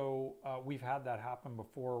whatever. So we've had that happen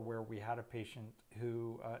before, where we had a patient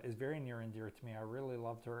who is very near and dear to me. I really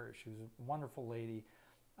loved her. She was a wonderful lady.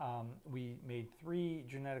 We made 3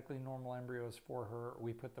 genetically normal embryos for her.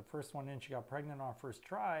 We put the first one in. She got pregnant on first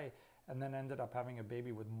try and then ended up having a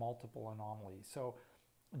baby with multiple anomalies. So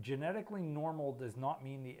genetically normal does not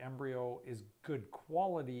mean the embryo is good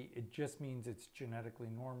quality. It just means it's genetically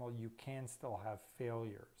normal. You can still have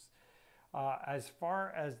failures. As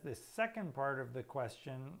far as the second part of the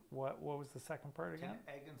question, what was the second part again?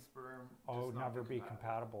 Can egg and sperm never be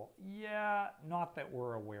compatible? Yeah, not that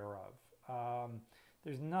we're aware of.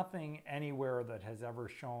 There's nothing anywhere that has ever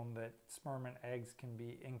shown that sperm and eggs can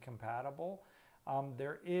be incompatible.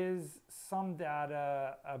 There is some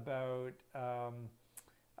data about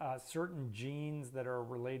certain genes that are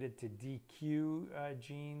related to DQ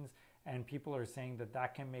genes, and people are saying that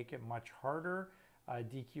that can make it much harder.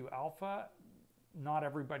 DQ alpha, not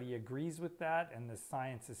everybody agrees with that, and the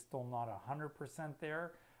science is still not 100%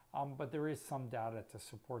 there, but there is some data to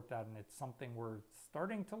support that, and it's something we're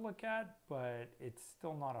starting to look at, but it's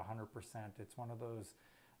still not 100%. It's one of those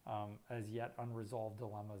as yet unresolved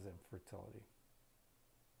dilemmas in fertility.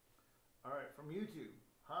 All right, from YouTube.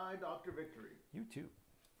 Hi, Dr. Victory. YouTube.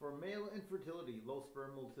 For male infertility, low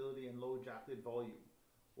sperm motility, and low ejaculate volume,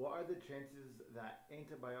 what are the chances that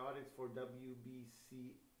antibiotics for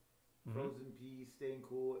WBC, frozen peas, staying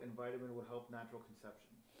cool, and vitamin would help natural conception?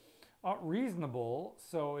 Reasonable.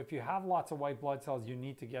 So if you have lots of white blood cells, you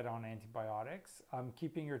need to get on antibiotics.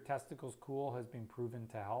 Keeping your testicles cool has been proven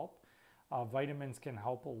to help. Vitamins can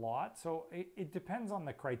help a lot. So it depends on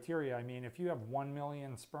the criteria. I mean, if you have 1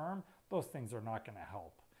 million sperm, those things are not going to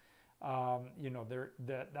help.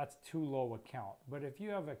 That's too low a count. But if you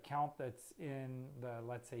have a count that's in the,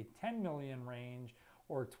 let's say, 10 million range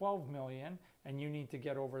or 12 million, and you need to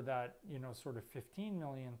get over that, sort of 15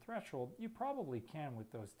 million threshold, you probably can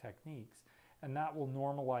with those techniques. And that will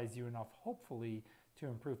normalize you enough, hopefully, to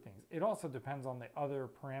improve things. It also depends on the other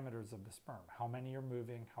parameters of the sperm. How many are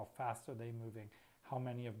moving? How fast are they moving? How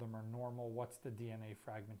many of them are normal? What's the DNA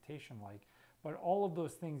fragmentation like? But all of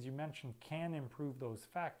those things you mentioned can improve those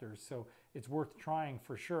factors. So it's worth trying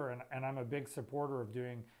for sure. And I'm a big supporter of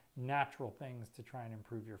doing natural things to try and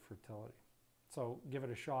improve your fertility. So give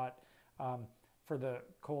it a shot. For the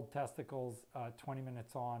cold testicles, 20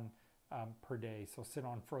 minutes on per day. So sit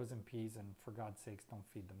on frozen peas, and for God's sakes, don't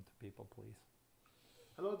feed them to people, please.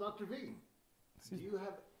 Hello, Dr. V. Do you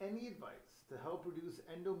have any advice to help reduce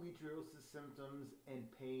endometriosis symptoms and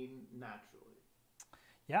pain naturally?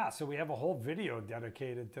 Yeah, so we have a whole video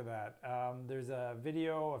dedicated to that. There's a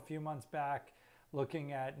video a few months back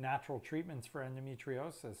looking at natural treatments for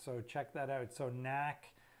endometriosis. So check that out. So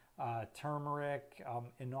NAC, turmeric,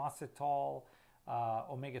 inositol,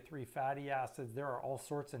 omega-3 fatty acids. There are all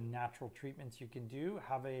sorts of natural treatments you can do.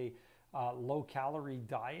 Have a low-calorie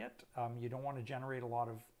diet. You don't want to generate a lot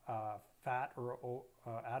of fat or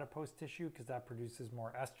adipose tissue, because that produces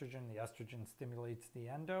more estrogen. The estrogen stimulates the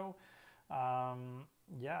endo.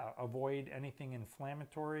 Avoid anything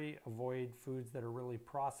inflammatory. Avoid foods that are really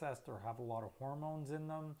processed or have a lot of hormones in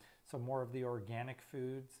them. So more of the organic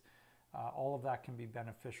foods. all of that can be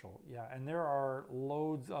beneficial. Yeah, and there are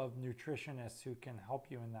loads of nutritionists who can help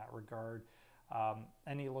you in that regard.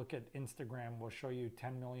 Any look at Instagram will show you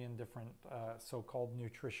 10 million different so-called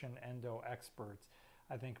nutrition endo experts.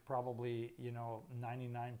 I think probably,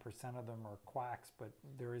 99% of them are quacks, but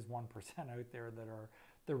there is 1% out there that are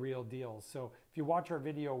the real deal. So if you watch our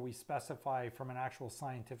video, we specify from an actual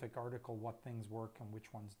scientific article what things work and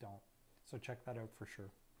which ones don't. So check that out for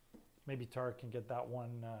sure. Maybe Tara can get that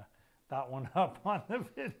one up on the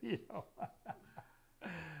video.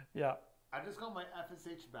 Yeah. I just got my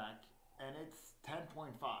FSH back, and it's 10.5,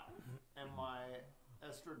 and my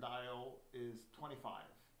estradiol is 25.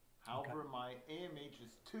 However, my AMH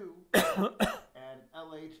is 2, and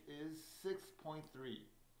LH is 6.3.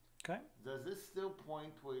 Okay. Does this still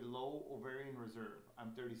point to a low ovarian reserve?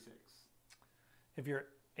 I'm 36. If your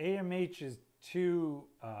AMH is 2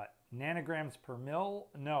 nanograms per mil,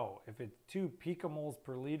 no. If it's 2 picomoles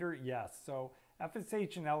per liter, yes. So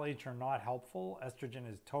FSH and LH are not helpful. Estrogen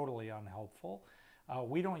is totally unhelpful.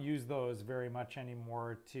 We don't use those very much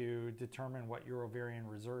anymore to determine what your ovarian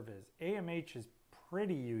reserve is. AMH is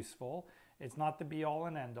pretty useful. It's not the be all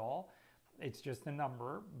and end all. It's just a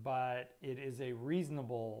number, but it is a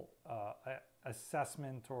reasonable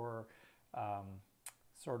assessment or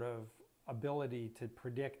sort of ability to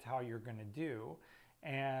predict how you're going to do.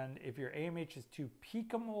 And if your AMH is 2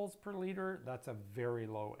 picomoles per liter, that's a very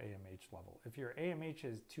low AMH level. If your AMH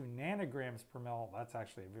is 2 nanograms per mil, that's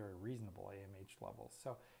actually a very reasonable AMH level.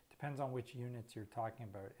 So it depends on which units you're talking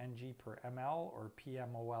about, ng per ml or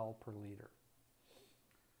pmol per liter.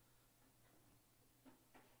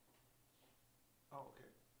 Oh, okay.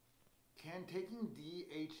 Can taking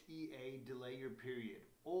DHEA delay your period,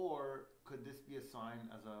 or could this be a sign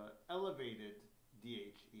as a elevated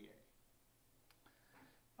DHEA?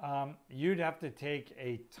 You'd have to take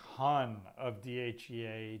a ton of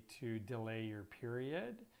DHEA to delay your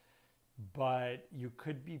period, but you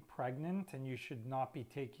could be pregnant and you should not be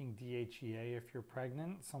taking DHEA if you're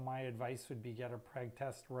pregnant. So my advice would be get a preg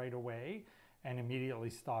test right away and immediately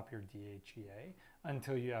stop your DHEA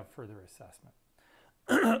until you have further assessment.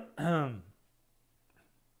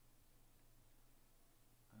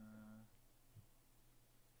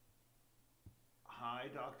 Hi,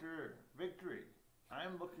 Dr. Victory.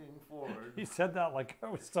 I'm looking forward. He said that like I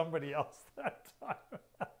was somebody else that time.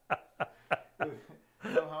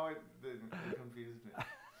 Somehow it confused me.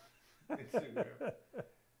 Instagram.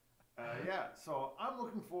 Yeah, so I'm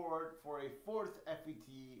looking forward for a 4th FET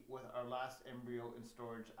with our last embryo in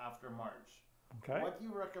storage after March. Okay. What do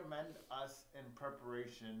you recommend us in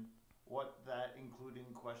preparation? What that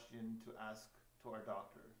including question to ask to our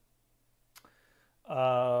doctor?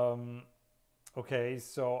 Okay,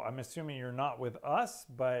 so I'm assuming you're not with us,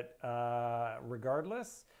 but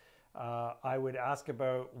regardless, I would ask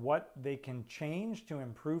about what they can change to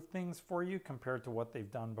improve things for you compared to what they've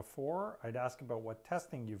done before. I'd ask about what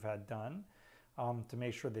testing you've had done to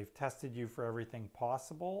make sure they've tested you for everything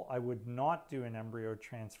possible. I would not do an embryo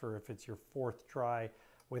transfer if it's your 4th try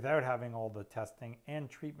without having all the testing and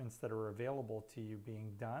treatments that are available to you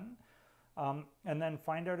being done. And then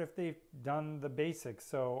find out if they've done the basics.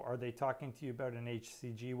 So are they talking to you about an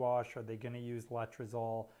HCG wash? Are they going to use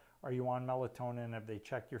letrozole? Are you on melatonin? Have they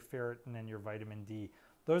checked your ferritin and your vitamin D?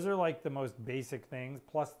 Those are like the most basic things,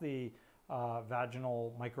 plus the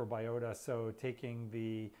vaginal microbiota, so taking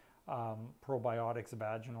the probiotics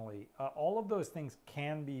vaginally. All of those things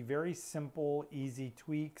can be very simple, easy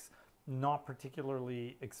tweaks, not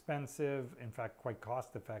particularly expensive, in fact, quite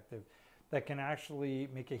cost effective, that can actually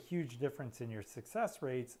make a huge difference in your success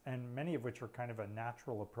rates, and many of which are kind of a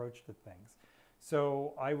natural approach to things.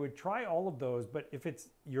 So I would try all of those, but if it's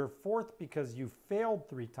your 4th because you failed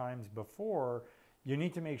 3 times before, you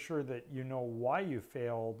need to make sure that you know why you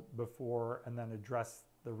failed before and then address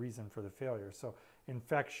the reason for the failure. So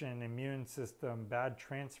infection, immune system, bad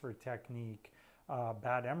transfer technique,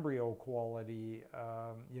 bad embryo quality,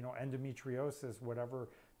 endometriosis, whatever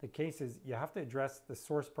the case is, you have to address the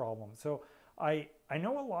source problem. So I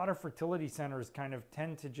know a lot of fertility centers kind of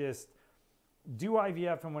tend to just do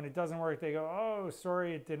IVF, and when it doesn't work, they go, oh,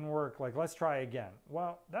 sorry, it didn't work. Like, let's try again.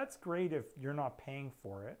 Well, that's great if you're not paying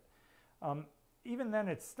for it. Even then,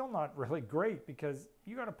 it's still not really great because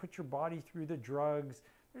you got to put your body through the drugs.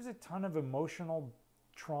 There's a ton of emotional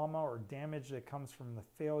trauma or damage that comes from the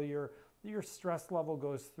failure. Your stress level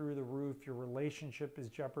goes through the roof. Your relationship is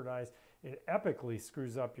jeopardized. It epically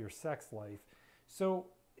screws up your sex life. So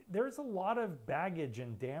there's a lot of baggage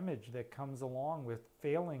and damage that comes along with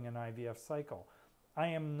failing an IVF cycle. I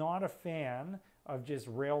am not a fan of just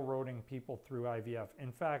railroading people through IVF.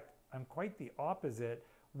 In fact, I'm quite the opposite.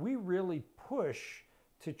 We really push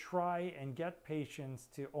to try and get patients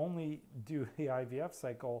to only do the IVF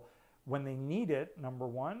cycle when they need it, number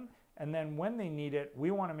one. And then when they need it,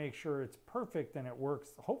 we want to make sure it's perfect and it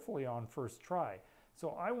works hopefully on first try.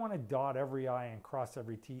 So I want to dot every I and cross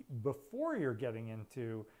every T before you're getting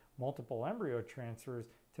into multiple embryo transfers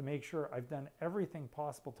to make sure I've done everything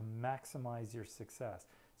possible to maximize your success.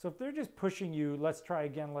 So if they're just pushing you, let's try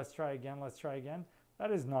again, let's try again, let's try again,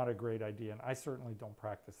 that is not a great idea, and I certainly don't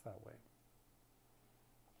practice that way.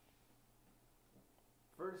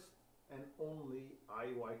 First and only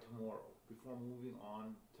IUI tomorrow before moving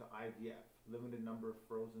on to IVF. Limited number of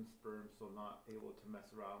frozen sperms, so not able to mess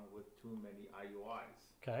around with too many IUIs.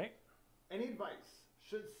 Okay. Any advice?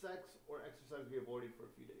 Should sex or exercise be avoided for a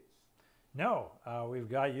few days? No, we've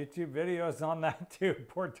got YouTube videos on that too.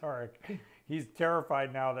 Poor Tarek. He's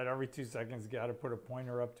terrified now that every 2 seconds got to put a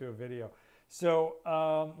pointer up to a video.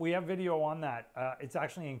 So we have video on that. It's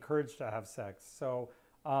actually encouraged to have sex. So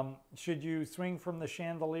should you swing from the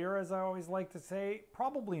chandelier, as I always like to say?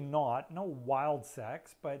 Probably not. No wild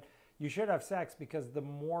sex, but you should have sex because the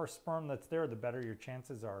more sperm that's there, the better your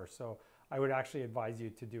chances are. So I would actually advise you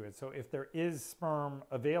to do it. So if there is sperm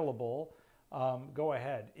available, go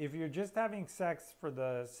ahead. If you're just having sex for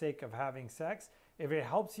the sake of having sex, if it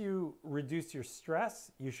helps you reduce your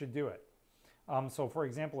stress, you should do it. So for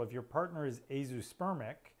example, if your partner is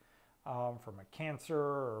azoospermic from a cancer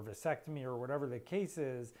or vasectomy or whatever the case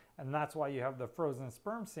is, and that's why you have the frozen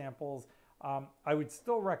sperm samples, I would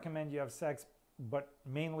still recommend you have sex, but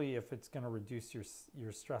mainly if it's going to reduce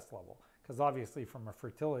your stress level. Because obviously from a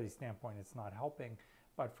fertility standpoint, it's not helping,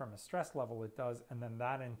 but from a stress level it does, and then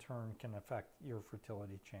that in turn can affect your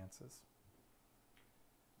fertility chances.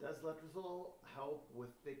 Does letrozole help with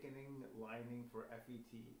thickening lining for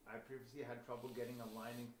FET? I previously had trouble getting a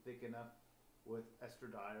lining thick enough with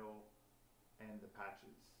estradiol and the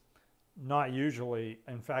patches. Not usually.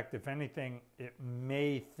 In fact, if anything, it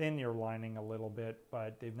may thin your lining a little bit,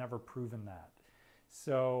 but they've never proven that.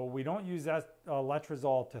 So we don't use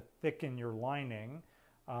letrozole to thicken your lining.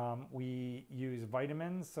 We use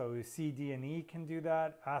vitamins, so C, D, and E can do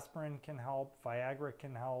that. Aspirin can help. Viagra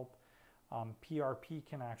can help. PRP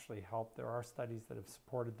can actually help. There are studies that have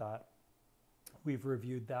supported that. We've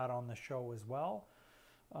reviewed that on the show as well.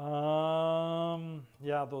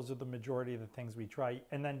 Yeah, those are the majority of the things we try.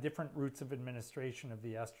 And then different routes of administration of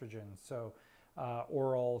the estrogen. So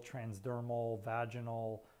oral, transdermal,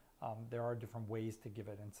 vaginal. There are different ways to give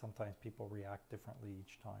it, and sometimes people react differently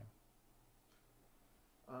each time.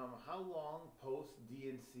 How long post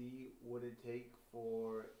DNC would it take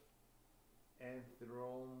for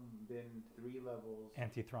antithrombin 3 levels?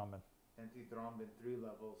 Antithrombin 3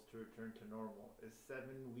 levels to return to normal. Is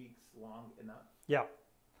 7 weeks long enough? Yeah,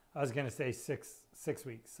 I was going to say six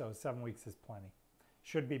weeks, so 7 weeks is plenty.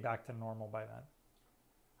 Should be back to normal by then.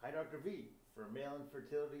 Hi, Dr. V. For male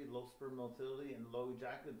infertility, low sperm motility, and low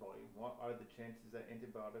ejaculate volume, what are the chances that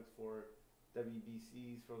antibiotics for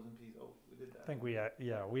WBCs, frozen peas? Oh, we did that. I think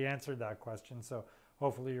we answered that question. So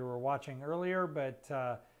hopefully you were watching earlier, but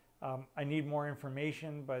I need more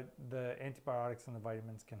information, but the antibiotics and the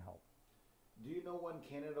vitamins can help. Do you know when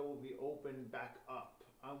Canada will be open back up?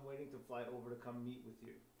 I'm waiting to fly over to come meet with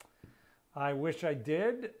you. I wish I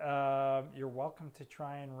did. You're welcome to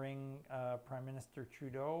try and ring Prime Minister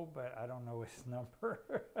Trudeau, but I don't know his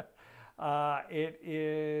number. It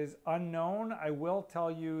is unknown. I will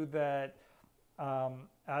tell you that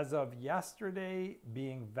as of yesterday,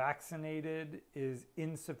 being vaccinated is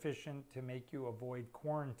insufficient to make you avoid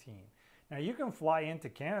quarantine. Now, you can fly into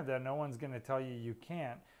Canada. No one's going to tell you you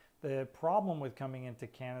can't. The problem with coming into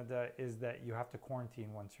Canada is that you have to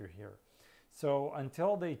quarantine once you're here. So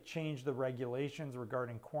until they change the regulations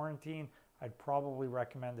regarding quarantine, I'd probably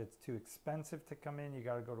recommend it's too expensive to come in. You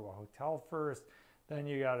got to go to a hotel first. Then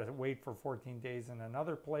you got to wait for 14 days in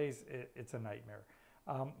another place. It's a nightmare.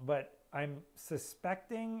 But I'm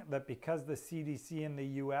suspecting that because the CDC in the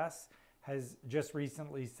US has just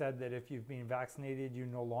recently said that if you've been vaccinated, you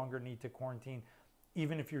no longer need to quarantine,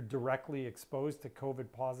 even if you're directly exposed to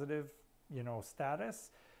COVID positive,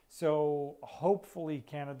 status. So hopefully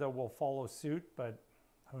Canada will follow suit, but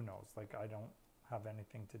who knows? Like, I don't have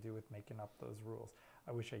anything to do with making up those rules.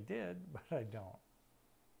 I wish I did, but I don't.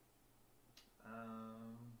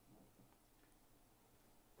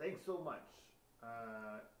 Thanks so much.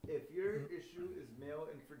 If your issue is male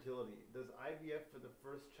infertility, does IVF for the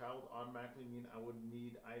first child automatically mean I would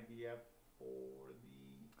need IVF for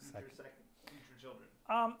the future children?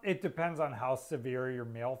 It depends on how severe your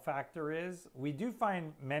male factor is. We do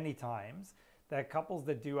find many times that couples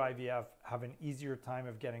that do IVF have an easier time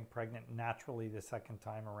of getting pregnant naturally the second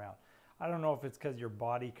time around. I don't know if it's because your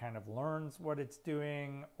body kind of learns what it's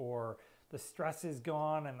doing, or the stress is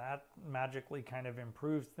gone and that magically kind of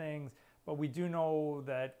improves things. But we do know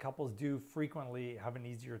that couples do frequently have an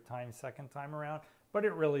easier time second time around, but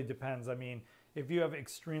it really depends. I mean, if you have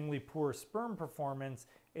extremely poor sperm performance,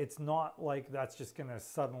 it's not like that's just going to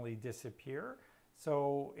suddenly disappear.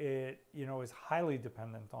 So it, is highly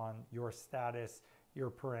dependent on your status,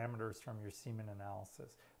 your parameters from your semen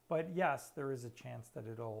analysis. But yes, there is a chance that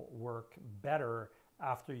it'll work better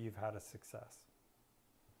after you've had a success.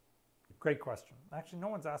 Great question. Actually, no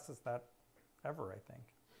one's asked us that ever, I think.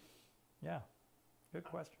 Yeah, good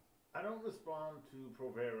question. I don't respond to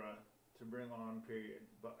Provera to bring on period,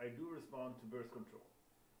 but I do respond to birth control.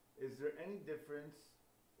 Is there any difference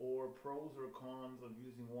or pros or cons of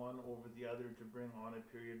using one over the other to bring on a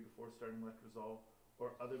period before starting letrozole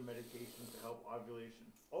or other medications to help ovulation?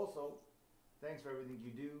 Also, thanks for everything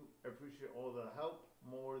you do. I appreciate all the help,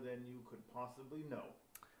 more than you could possibly know.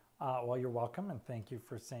 Well, you're welcome, and thank you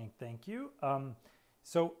for saying thank you.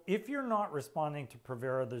 So if you're not responding to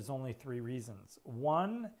Provera, there's only 3 reasons.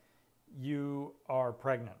 1, you are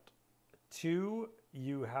pregnant. 2,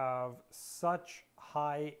 you have such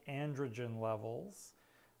high androgen levels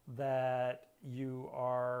that you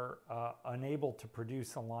are unable to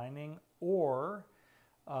produce a lining, or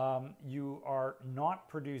you are not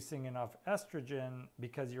producing enough estrogen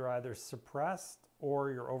because you're either suppressed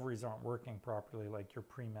or your ovaries aren't working properly, like you're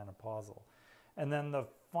premenopausal. And then the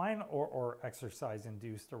final, or exercise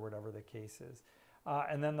induced, or whatever the case is.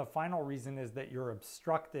 And then the final reason is that you're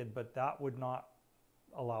obstructed, but that would not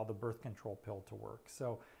allow the birth control pill to work.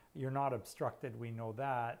 So you're not obstructed, we know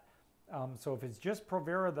that. So if it's just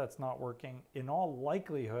Provera that's not working, in all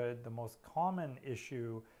likelihood, the most common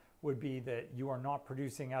issue would be that you are not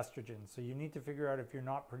producing estrogen. So you need to figure out if you're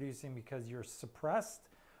not producing because you're suppressed,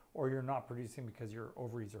 or you're not producing because your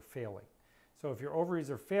ovaries are failing. So if your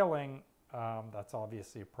ovaries are failing, that's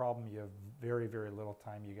obviously a problem. You have very, very little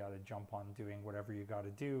time. You got to jump on doing whatever you got to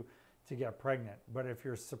do to get pregnant. But if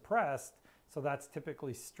you're suppressed, so that's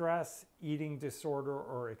typically stress, eating disorder,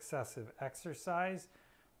 or excessive exercise,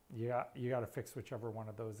 you got to fix whichever one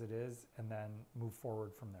of those it is, and then move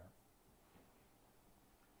forward from there.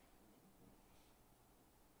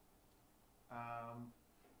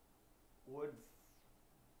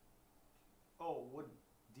 Would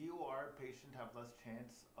DOR patient have less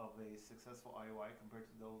chance of a successful IUI compared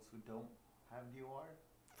to those who don't have DOR?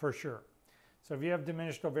 For sure. So if you have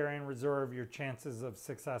diminished ovarian reserve, your chances of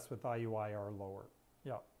success with IUI are lower.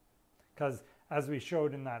 Yeah. Because as we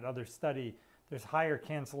showed in that other study, there's higher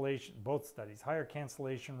cancellation, both studies, higher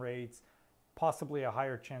cancellation rates, possibly a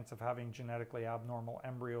higher chance of having genetically abnormal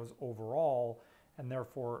embryos overall, and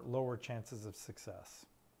therefore lower chances of success.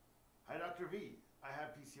 Hi, Dr. V. I have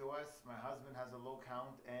PCOS. My husband has a low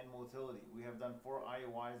count and motility. We have done 4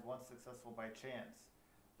 IUIs, once successful by chance,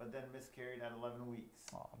 but then miscarried at 11 weeks.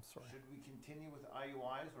 Oh, I'm sorry. Should we continue with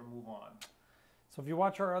IUIs or move on? So if you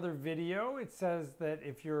watch our other video, it says that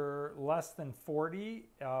if you're less than 40,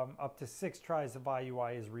 up to 6 tries of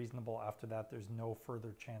IUI is reasonable. After that, there's no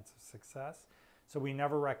further chance of success. So we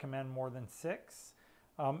never recommend more than 6.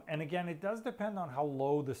 And again, it does depend on how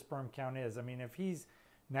low the sperm count is. I mean, if he's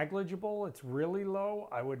negligible, it's really low,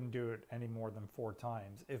 I wouldn't do it any more than 4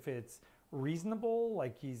 times. If it's reasonable,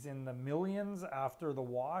 like he's in the millions after the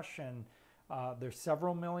wash, and there's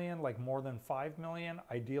several million, like more than 5 million,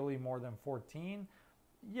 ideally more than 14,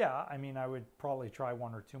 yeah, I mean, I would probably try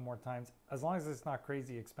 1 or 2 more times, as long as it's not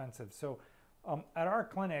crazy expensive. So at our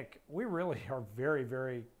clinic, we really are very,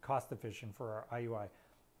 very cost efficient for our IUI.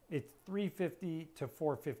 It's $350 to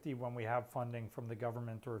 $450 when we have funding from the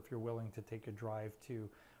government, or if you're willing to take a drive to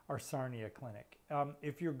our Sarnia clinic.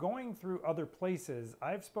 If you're going through other places,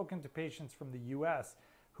 I've spoken to patients from the US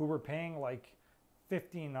who were paying like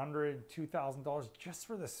 $1,500, $2,000 just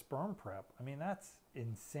for the sperm prep. I mean, that's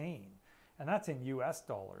insane. And that's in US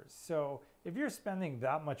dollars. So if you're spending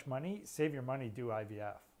that much money, save your money, do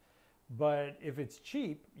IVF. But if it's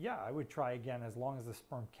cheap, yeah, I would try again, as long as the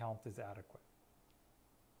sperm count is adequate.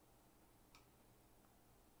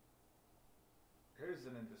 Here's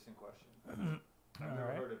an interesting question. I've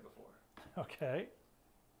never heard it before. Okay.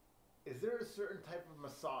 Is there a certain type of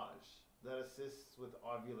massage that assists with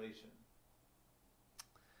ovulation?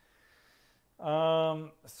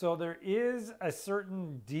 So there is a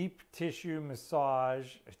certain deep tissue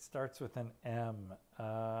massage. It starts with an M.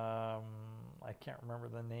 I can't remember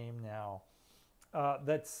the name now.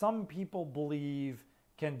 That some people believe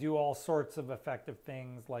can do all sorts of effective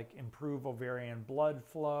things, like improve ovarian blood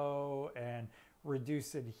flow and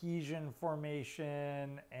reduce adhesion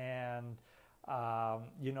formation, and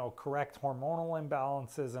you know, correct hormonal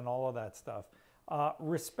imbalances and all of that stuff.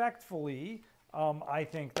 Respectfully, I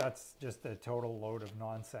think that's just a total load of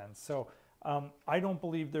nonsense. So I don't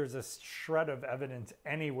believe there's a shred of evidence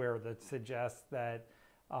anywhere that suggests that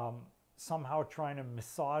somehow trying to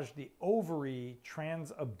massage the ovary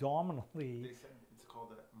transabdominally. They said it's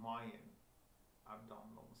called a Mayan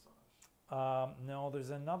abdominal massage. No,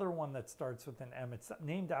 there's another one that starts with an M. It's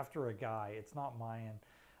named after a guy. It's not Mayan.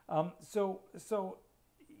 So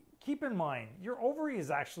keep in mind, your ovary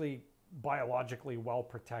is actually biologically well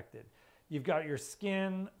protected. You've got your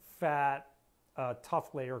skin, fat,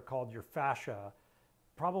 tough layer called your fascia,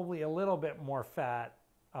 probably a little bit more fat,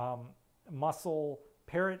 muscle,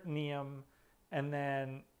 peritoneum, and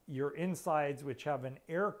then your insides, which have an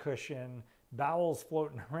air cushion, bowels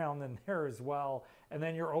floating around in there as well, and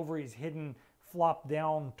then your ovaries hidden, flop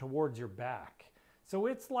down towards your back. So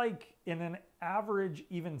it's like in an average,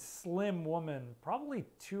 even slim woman, probably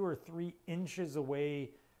 2 or 3 inches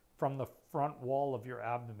away from the front wall of your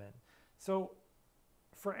abdomen. So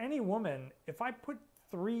for any woman, if I put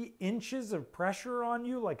 3 inches of pressure on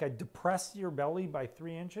you, like I depress your belly by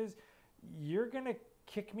 3 inches, you're gonna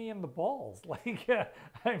kick me in the balls. Like,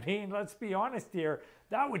 I mean, let's be honest here,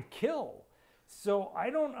 that would kill. So I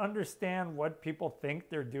don't understand what people think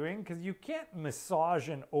they're doing, because you can't massage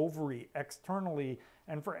an ovary externally.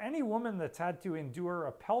 And for any woman that's had to endure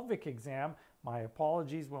a pelvic exam, my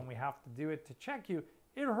apologies when we have to do it to check you,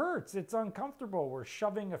 it hurts, it's uncomfortable. We're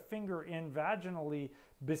shoving a finger in vaginally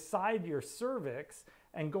beside your cervix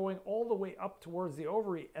and going all the way up towards the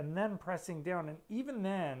ovary and then pressing down. And even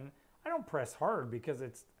then, I don't press hard because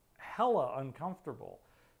it's hella uncomfortable.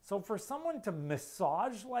 So for someone to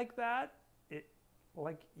massage like that,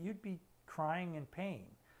 like you'd be crying in pain.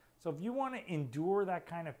 So if you want to endure that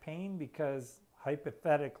kind of pain because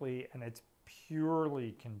hypothetically, and it's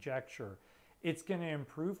purely conjecture, it's going to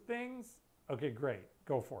improve things, okay, great,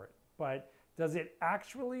 go for it. But does it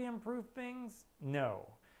actually improve things? No.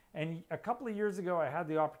 And a couple of years ago, I had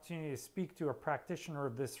the opportunity to speak to a practitioner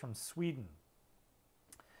of this from Sweden.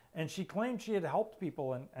 And she claimed she had helped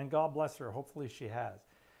people, and God bless her, hopefully she has.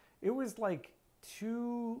 It was like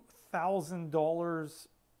 $2,000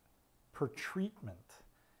 per treatment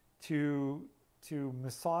to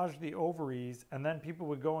massage the ovaries, and then people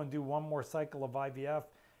would go and do one more cycle of IVF,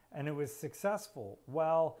 and it was successful.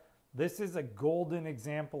 Well, this is a golden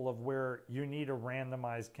example of where you need a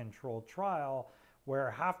randomized controlled trial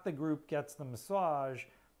where half the group gets the massage,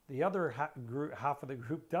 the other half of the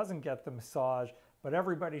group doesn't get the massage, but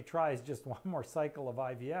everybody tries just one more cycle of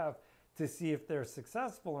IVF to see if they're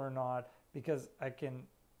successful or not, because I can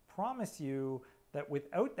promise you that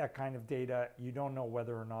without that kind of data, you don't know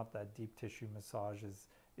whether or not that deep tissue massage is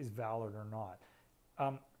valid or not.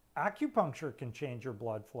 Acupuncture can change your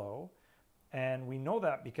blood flow, and we know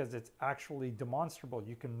that because it's actually demonstrable.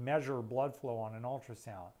 You can measure blood flow on an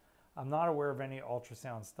ultrasound. I'm not aware of any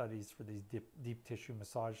ultrasound studies for these deep tissue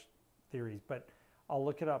massage theories, but I'll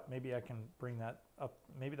look it up. Maybe I can bring that up.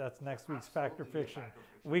 Maybe that's next week's Fact or Fiction.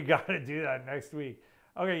 We got to do that next week.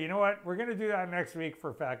 Okay, you know what? We're going to do that next week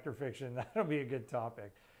for Fact or Fiction. That'll be a good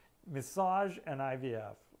topic. Massage and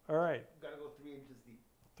IVF. All right. Got to go 3 inches deep.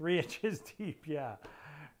 3 inches deep, yeah.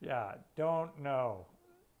 Yeah, don't know.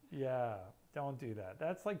 Yeah, don't do that.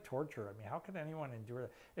 That's like torture. I mean, how could anyone endure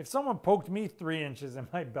that? If someone poked me 3 inches in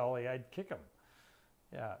my belly, I'd kick them.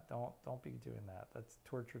 Yeah, don't be doing that. That's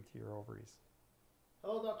torture to your ovaries.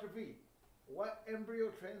 Hello, Dr. V. What embryo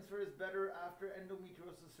transfer is better after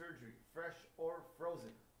endometriosis surgery, fresh or frozen?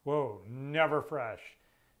 Whoa, never fresh.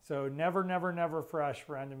 So never, never, never fresh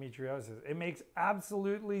for endometriosis. It makes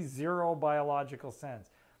absolutely zero biological sense.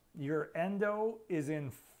 Your endo is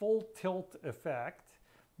in full tilt effect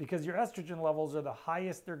because your estrogen levels are the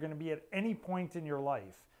highest they're going to be at any point in your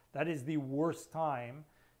life. That is the worst time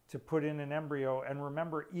to put in an embryo. And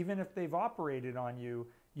remember, even if they've operated on you,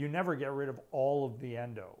 you never get rid of all of the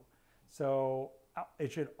endo. So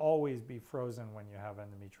it should always be frozen when you have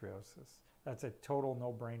endometriosis. That's a total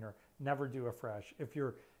no-brainer. Never do a fresh. If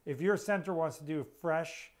your center wants to do a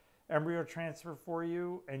fresh embryo transfer for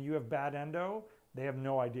you and you have bad endo, they have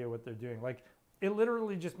no idea what they're doing. Like, it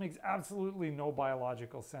literally just makes absolutely no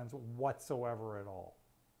biological sense whatsoever at all.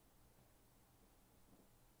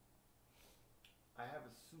 I have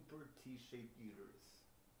a super T-shaped uterus.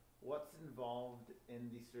 What's involved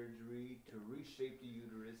in the surgery to reshape the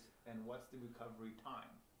uterus, and what's the recovery time?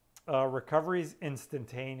 Recovery is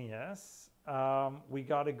instantaneous. We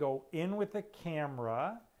got to go in with a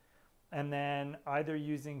camera, and then either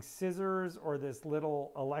using scissors or this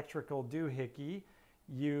little electrical doohickey,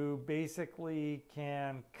 you basically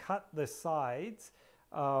can cut the sides.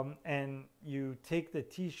 and you take the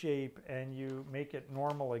T shape and you make it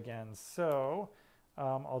normal again. So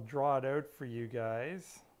I'll draw it out for you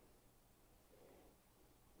guys.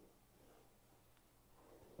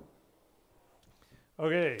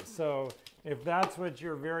 Okay, so if that's what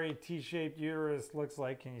your very T-shaped uterus looks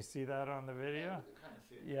like, can you see that on the video? Yeah, you can kind of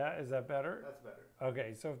see it. Yeah, is that better? That's better.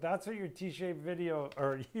 Okay, so if that's what your T-shaped video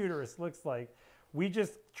or uterus looks like, we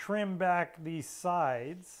just trim back these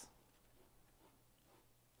sides.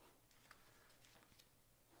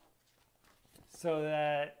 So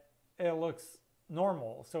that it looks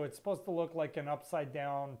normal. So it's supposed to look like an upside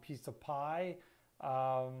down piece of pie.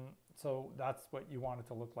 So that's what you want it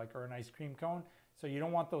to look like, or an ice cream cone. So you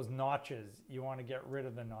don't want those notches. You want to get rid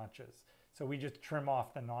of the notches. So we just trim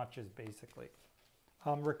off the notches basically.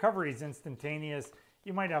 Recovery is instantaneous.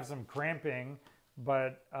 You might have some cramping,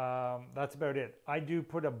 but that's about it. I do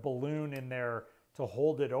put a balloon in there to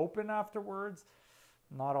hold it open afterwards.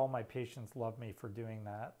 Not all my patients love me for doing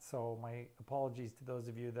that. So my apologies to those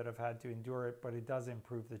of you that have had to endure it, but it does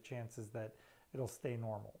improve the chances that it'll stay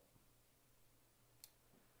normal.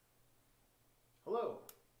 Hello,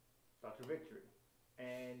 Dr. Victory.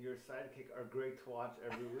 And your sidekick are great to watch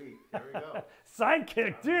every week. Here we go.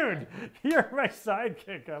 Sidekick, dude. You're my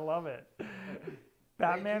sidekick. I love it.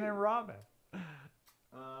 Batman and Robin.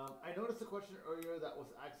 I noticed a question earlier that was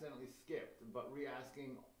accidentally skipped, but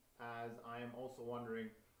re-asking as I am also wondering,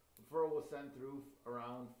 referral was sent through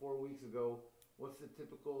around 4 weeks ago. What's the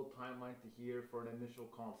typical timeline to hear for an initial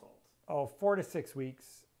consult? Oh, 4 to 6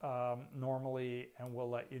 weeks normally, and we'll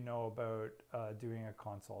let you know about doing a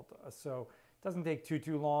consult. So it doesn't take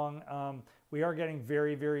too long. We are getting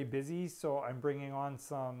very, very busy, so I'm bringing on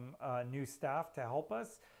some new staff to help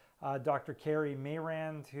us. Dr. Carrie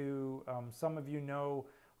Mayrand, who some of you know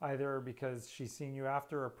either because she's seen you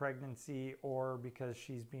after a pregnancy or because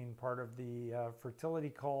she's been part of the fertility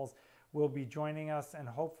calls, will be joining us. And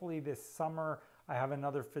hopefully this summer, I have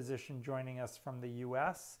another physician joining us from the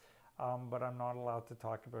US, but I'm not allowed to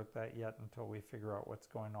talk about that yet until we figure out what's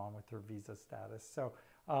going on with her visa status. So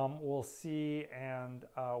we'll see, and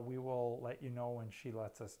we will let you know when she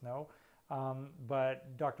lets us know.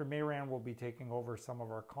 But Dr. Mayrand will be taking over some of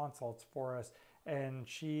our consults for us, and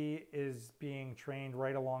she is being trained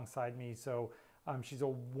right alongside me. So she's a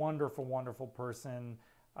wonderful, wonderful person,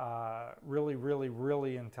 really, really,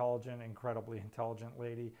 really intelligent, incredibly intelligent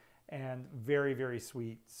lady, and very, very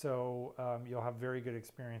sweet. So you'll have very good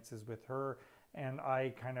experiences with her, and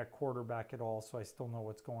I kind of quarterback it all, so I still know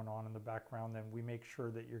what's going on in the background, and we make sure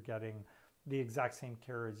that you're getting the exact same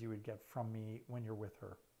care as you would get from me when you're with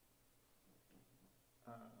her.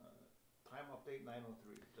 Time update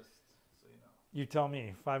 9:03, just so you know. You tell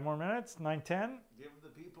me. 5 more minutes? 9:10? Give the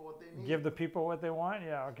people what they need. Give the people what they want?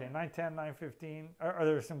 Yeah, okay. 9:10, 9:15. Are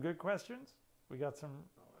there some good questions? We got some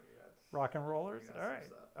rock and rollers? All right.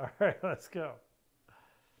 All right, let's go.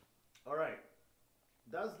 All right.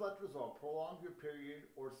 Does letrozole prolong your period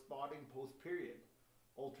or spotting post-period?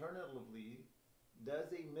 Alternatively,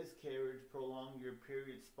 does a miscarriage prolong your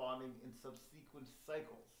period spotting in subsequent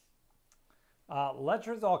cycles?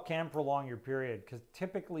 Letrozole can prolong your period because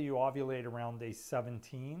typically you ovulate around day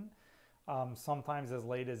 17, sometimes as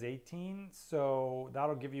late as 18. So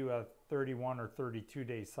that'll give you a 31 or 32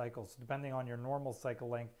 day cycle. So depending on your normal cycle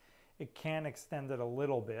length, it can extend it a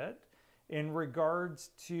little bit. In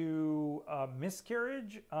regards to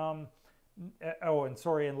miscarriage, and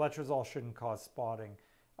letrozole shouldn't cause spotting.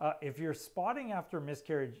 If you're spotting after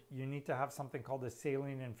miscarriage, you need to have something called a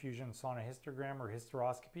saline infusion sonohystogram or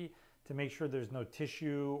hysteroscopy to make sure there's no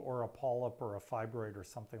tissue or a polyp or a fibroid or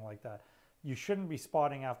something like that. You shouldn't be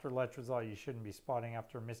spotting after letrozole. You shouldn't be spotting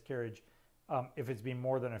after miscarriage if it's been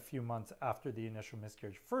more than a few months after the initial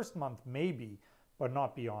miscarriage. First month, maybe, but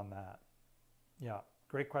not beyond that. Yeah,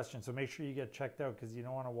 great question. So make sure you get checked out because you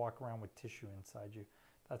don't want to walk around with tissue inside you.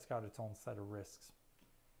 That's got its own set of risks.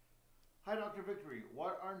 Hi, Dr. Victory.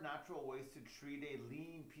 What are natural ways to treat a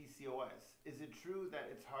lean PCOS? Is it true that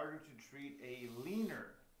it's harder to treat a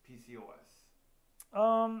leaner PCOS?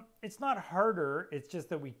 It's not harder. It's just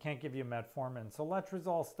that we can't give you metformin. So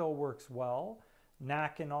letrozole still works well.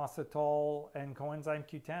 NAC and inositol and coenzyme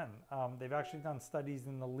Q10. They've actually done studies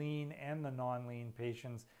in the lean and the non-lean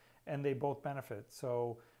patients, and they both benefit.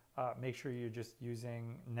 So make sure you're just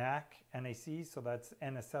using NAC, NAC, so that's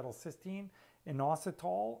N-acetylcysteine,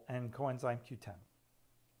 inositol, and coenzyme Q10.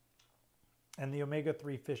 And the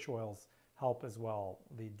omega-3 fish oils help as well,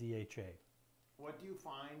 the DHA. What do you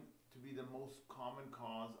find to be the most common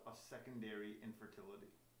cause of secondary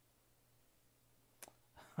infertility?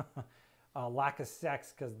 Lack of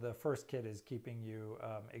sex because the first kid is keeping you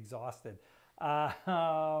exhausted.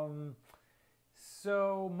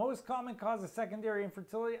 So most common cause of secondary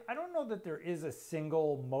infertility, I don't know that there is a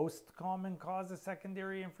single most common cause of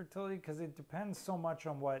secondary infertility because it depends so much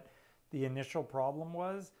on what the initial problem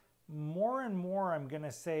was. More and more, I'm going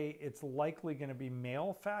to say it's likely going to be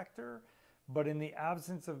male factor, but in the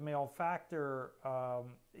absence of male factor,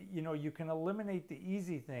 you can eliminate the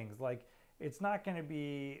easy things. Like it's not going to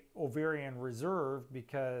be ovarian reserve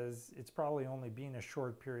because it's probably only been a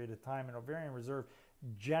short period of time, and ovarian reserve,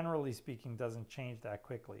 generally speaking, doesn't change that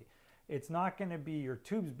quickly. It's not going to be your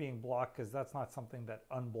tubes being blocked because that's not something that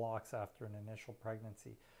unblocks after an initial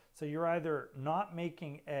pregnancy. So you're either not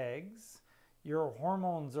making eggs, your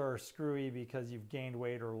hormones are screwy because you've gained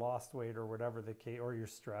weight or lost weight or whatever the case, or you're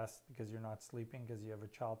stressed because you're not sleeping because you have a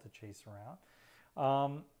child to chase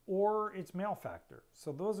around, or it's male factor.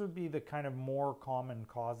 So those would be the kind of more common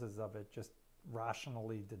causes of it, just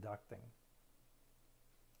rationally deducting.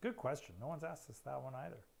 Good question. No one's asked us that one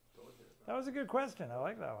either. That was a good question. I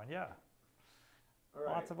like that one. Yeah. All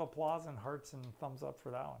right. Lots of applause and hearts and thumbs up for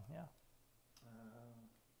that one. Yeah.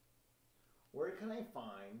 Where can I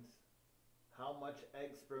find how much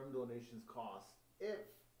egg sperm donations cost if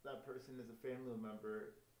that person is a family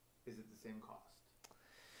member? Is it the same cost?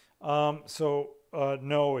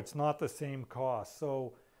 No, it's not the same cost.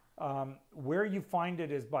 So where you find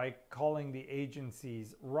it is by calling the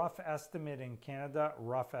agencies. Rough estimate in Canada,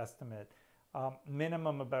 rough estimate,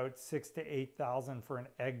 minimum about 6,000 to 8,000 for an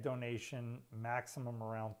egg donation, maximum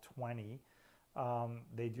around 20.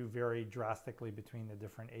 They do vary drastically between the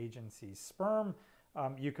different agencies. Sperm,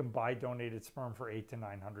 you can buy donated sperm for $800 to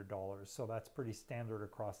 $900, so that's pretty standard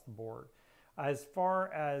across the board. As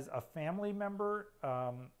far as a family member,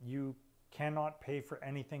 you cannot pay for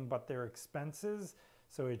anything but their expenses,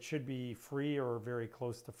 so it should be free or very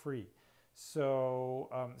close to free. So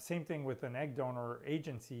same thing with an egg donor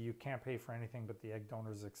agency, you can't pay for anything but the egg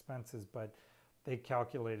donor's expenses, but they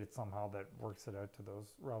calculate it somehow that works it out to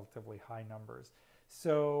those relatively high numbers.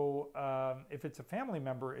 So if it's a family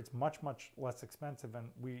member, it's much, much less expensive, and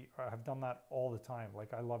we have done that all the time.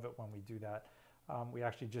 Like I love it when we do that. We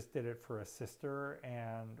actually just did it for a sister,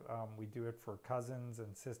 and we do it for cousins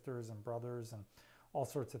and sisters and brothers and all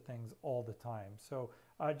sorts of things all the time. So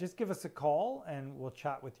just give us a call and we'll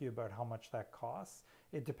chat with you about how much that costs.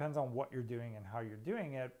 It depends on what you're doing and how you're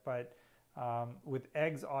doing it, but with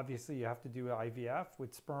eggs, obviously you have to do IVF.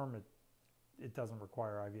 With sperm, it doesn't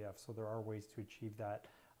require IVF, so there are ways to achieve that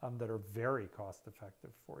that are very cost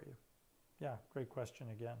effective for you. Yeah, great question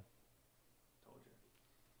again. Told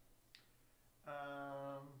you.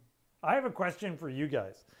 I have a question for you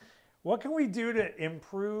guys. What can we do to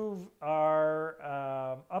improve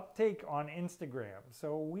our uptake on Instagram?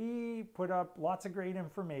 So we put up lots of great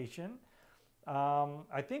information.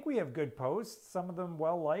 I think we have good posts, some of them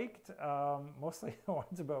well liked, mostly the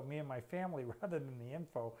ones about me and my family rather than the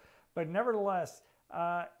info. But nevertheless,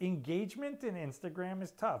 engagement in Instagram is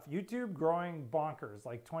tough. YouTube growing bonkers,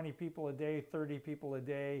 like 20 people a day, 30 people a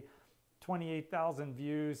day, 28,000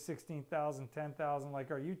 views, 16,000, 10,000.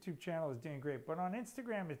 Like our YouTube channel is doing great, but on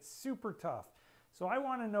Instagram, it's super tough. So I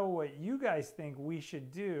want to know what you guys think we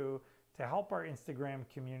should do to help our Instagram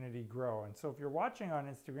community grow. And so if you're watching on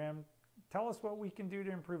Instagram, tell us what we can do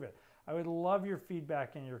to improve it. I would love your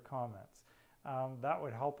feedback and your comments. That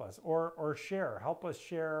would help us. Or share. Help us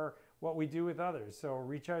share what we do with others. So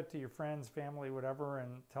reach out to your friends, family, whatever,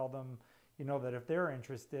 and tell them, that if they're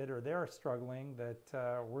interested or they're struggling,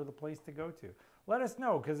 that we're the place to go to. Let us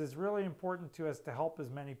know, because it's really important to us to help as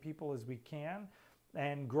many people as we can.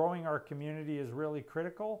 And growing our community is really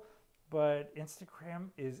critical. But Instagram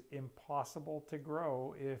is impossible to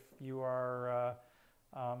grow if you are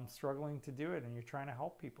struggling to do it and you're trying to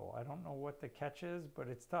help people. I don't know what the catch is, but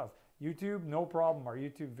it's tough. YouTube, no problem. Our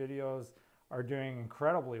YouTube videos are doing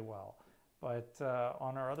incredibly well. But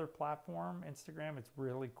on our other platform, Instagram, it's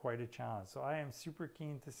really quite a challenge. So I am super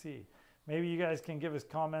keen to see. Maybe you guys can give us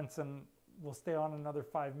comments and we'll stay on another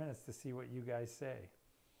 5 minutes to see what you guys say.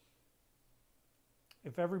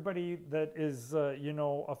 If everybody that is,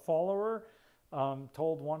 a follower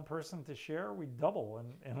told one person to share, we double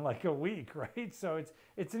in like a week, right? So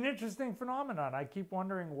it's an interesting phenomenon. I keep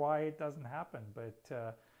wondering why it doesn't happen,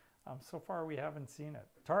 but so far we haven't seen it.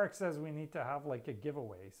 Tarek says we need to have like a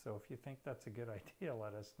giveaway. So if you think that's a good idea,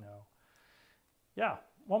 let us know. Yeah,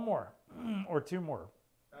 one more or two more.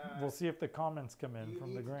 We'll see if the comments come in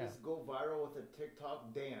from the gram. Just go viral with a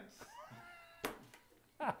TikTok dance.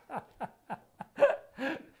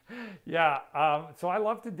 Yeah, so I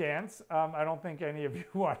love to dance. I don't think any of you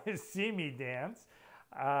want to see me dance.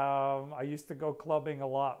 I used to go clubbing a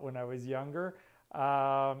lot when I was younger.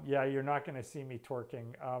 Yeah, you're not going to see me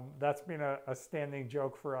twerking. That's been a standing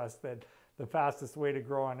joke for us, that the fastest way to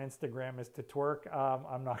grow on Instagram is to twerk.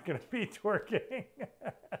 I'm not going to be twerking.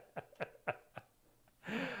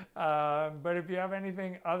 But if you have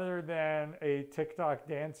anything other than a TikTok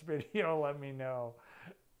dance video, let me know.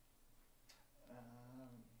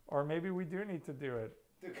 Or maybe we do need to do it.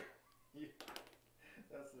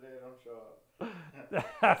 That's the day I don't show up.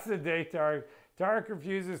 That's the day Tarek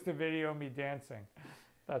refuses to video me dancing.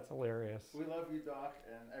 That's hilarious. We love you, Doc,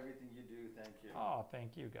 and everything you do. Thank you. Oh,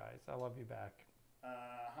 thank you guys. I love you back.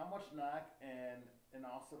 How much NAC and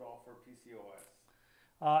inositol for PCOS?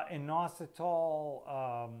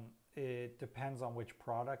 Inositol, it depends on which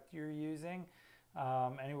product you're using.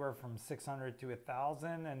 Anywhere from 600 to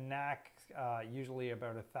 1,000, and NAC usually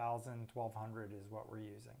about 1,000, 1,200 is what we're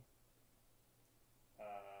using.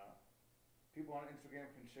 People on Instagram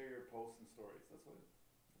can share your posts and stories. That's what it is.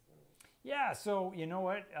 Yeah, so you know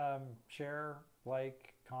what? Share,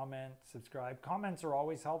 like, comment, subscribe. Comments are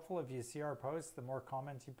always helpful. If you see our posts, the more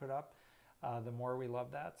comments you put up, the more we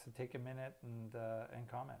love that. So take a minute and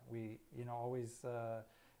comment. We, always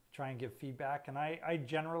try and give feedback. And I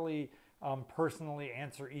generally personally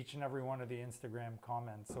answer each and every one of the Instagram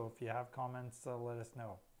comments. So if you have comments, let us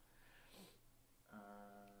know.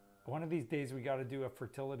 One of these days we got to do a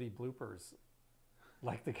fertility bloopers,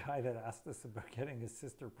 like the guy that asked us about getting his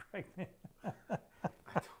sister pregnant. I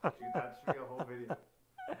told you that should be a whole video.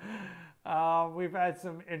 We've had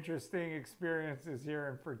some interesting experiences here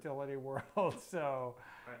in fertility world. So,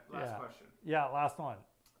 last question. Yeah, last one.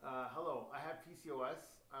 Hello, I have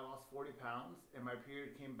PCOS. I lost 40 pounds and my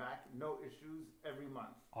period came back. No issues every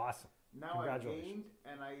month. Awesome. Now I gained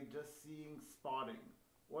and I just seeing spotting.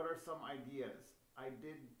 What are some ideas? I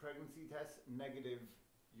did pregnancy tests, negative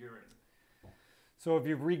urine. So if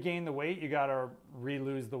you've regained the weight, you got to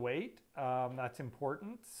re-lose the weight. That's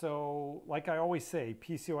important. So like I always say,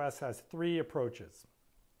 PCOS has 3 approaches.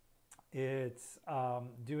 It's are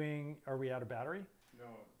we out of battery? No,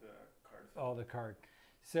 the card. Oh, the card.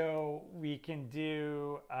 So we can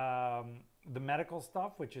do the medical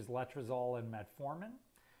stuff, which is letrozole and metformin.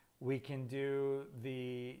 We can do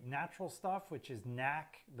the natural stuff, which is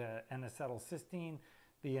NAC, the N-acetylcysteine,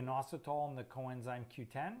 the inositol, and the coenzyme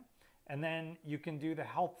Q10. And then you can do the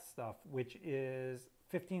health stuff, which is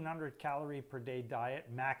 1,500 calorie per day diet,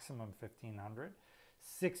 maximum 1,500.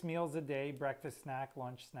 6 meals a day, breakfast snack,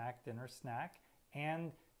 lunch snack, dinner snack,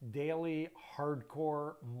 and daily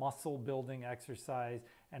hardcore muscle building exercise.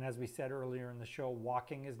 And as we said earlier in the show,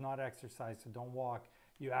 walking is not exercise, so don't walk.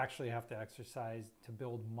 You actually have to exercise to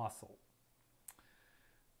build muscle.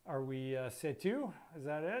 Are we set too? Is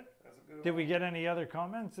that it? That's a good one. Did we get any other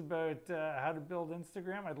comments about how to build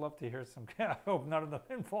Instagram? I'd love to hear some. I hope none of them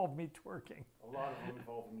involve me twerking. A lot of them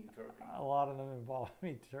involve me twerking. A lot of them involve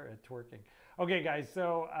me twerking. Okay, guys,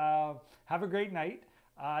 so have a great night.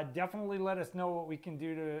 Definitely let us know what we can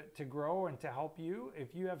do to grow and to help you.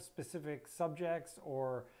 If you have specific subjects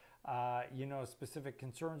or specific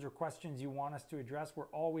concerns or questions you want us to address, we're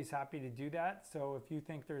always happy to do that. So if you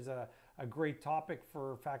think there's a great topic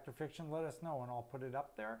for Fact or Fiction, let us know and I'll put it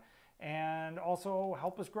up there. And also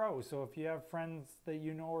help us grow. So if you have friends that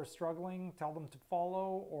you know are struggling, tell them to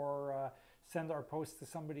follow or send our posts to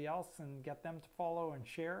somebody else and get them to follow and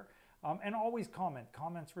share. And always comment.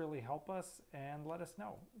 Comments really help us and let us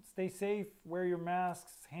know. Stay safe, wear your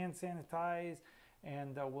masks, hand sanitize,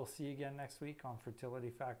 and we'll see you again next week on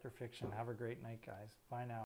Fertility Fact or Fiction. Have a great night, guys. Bye now.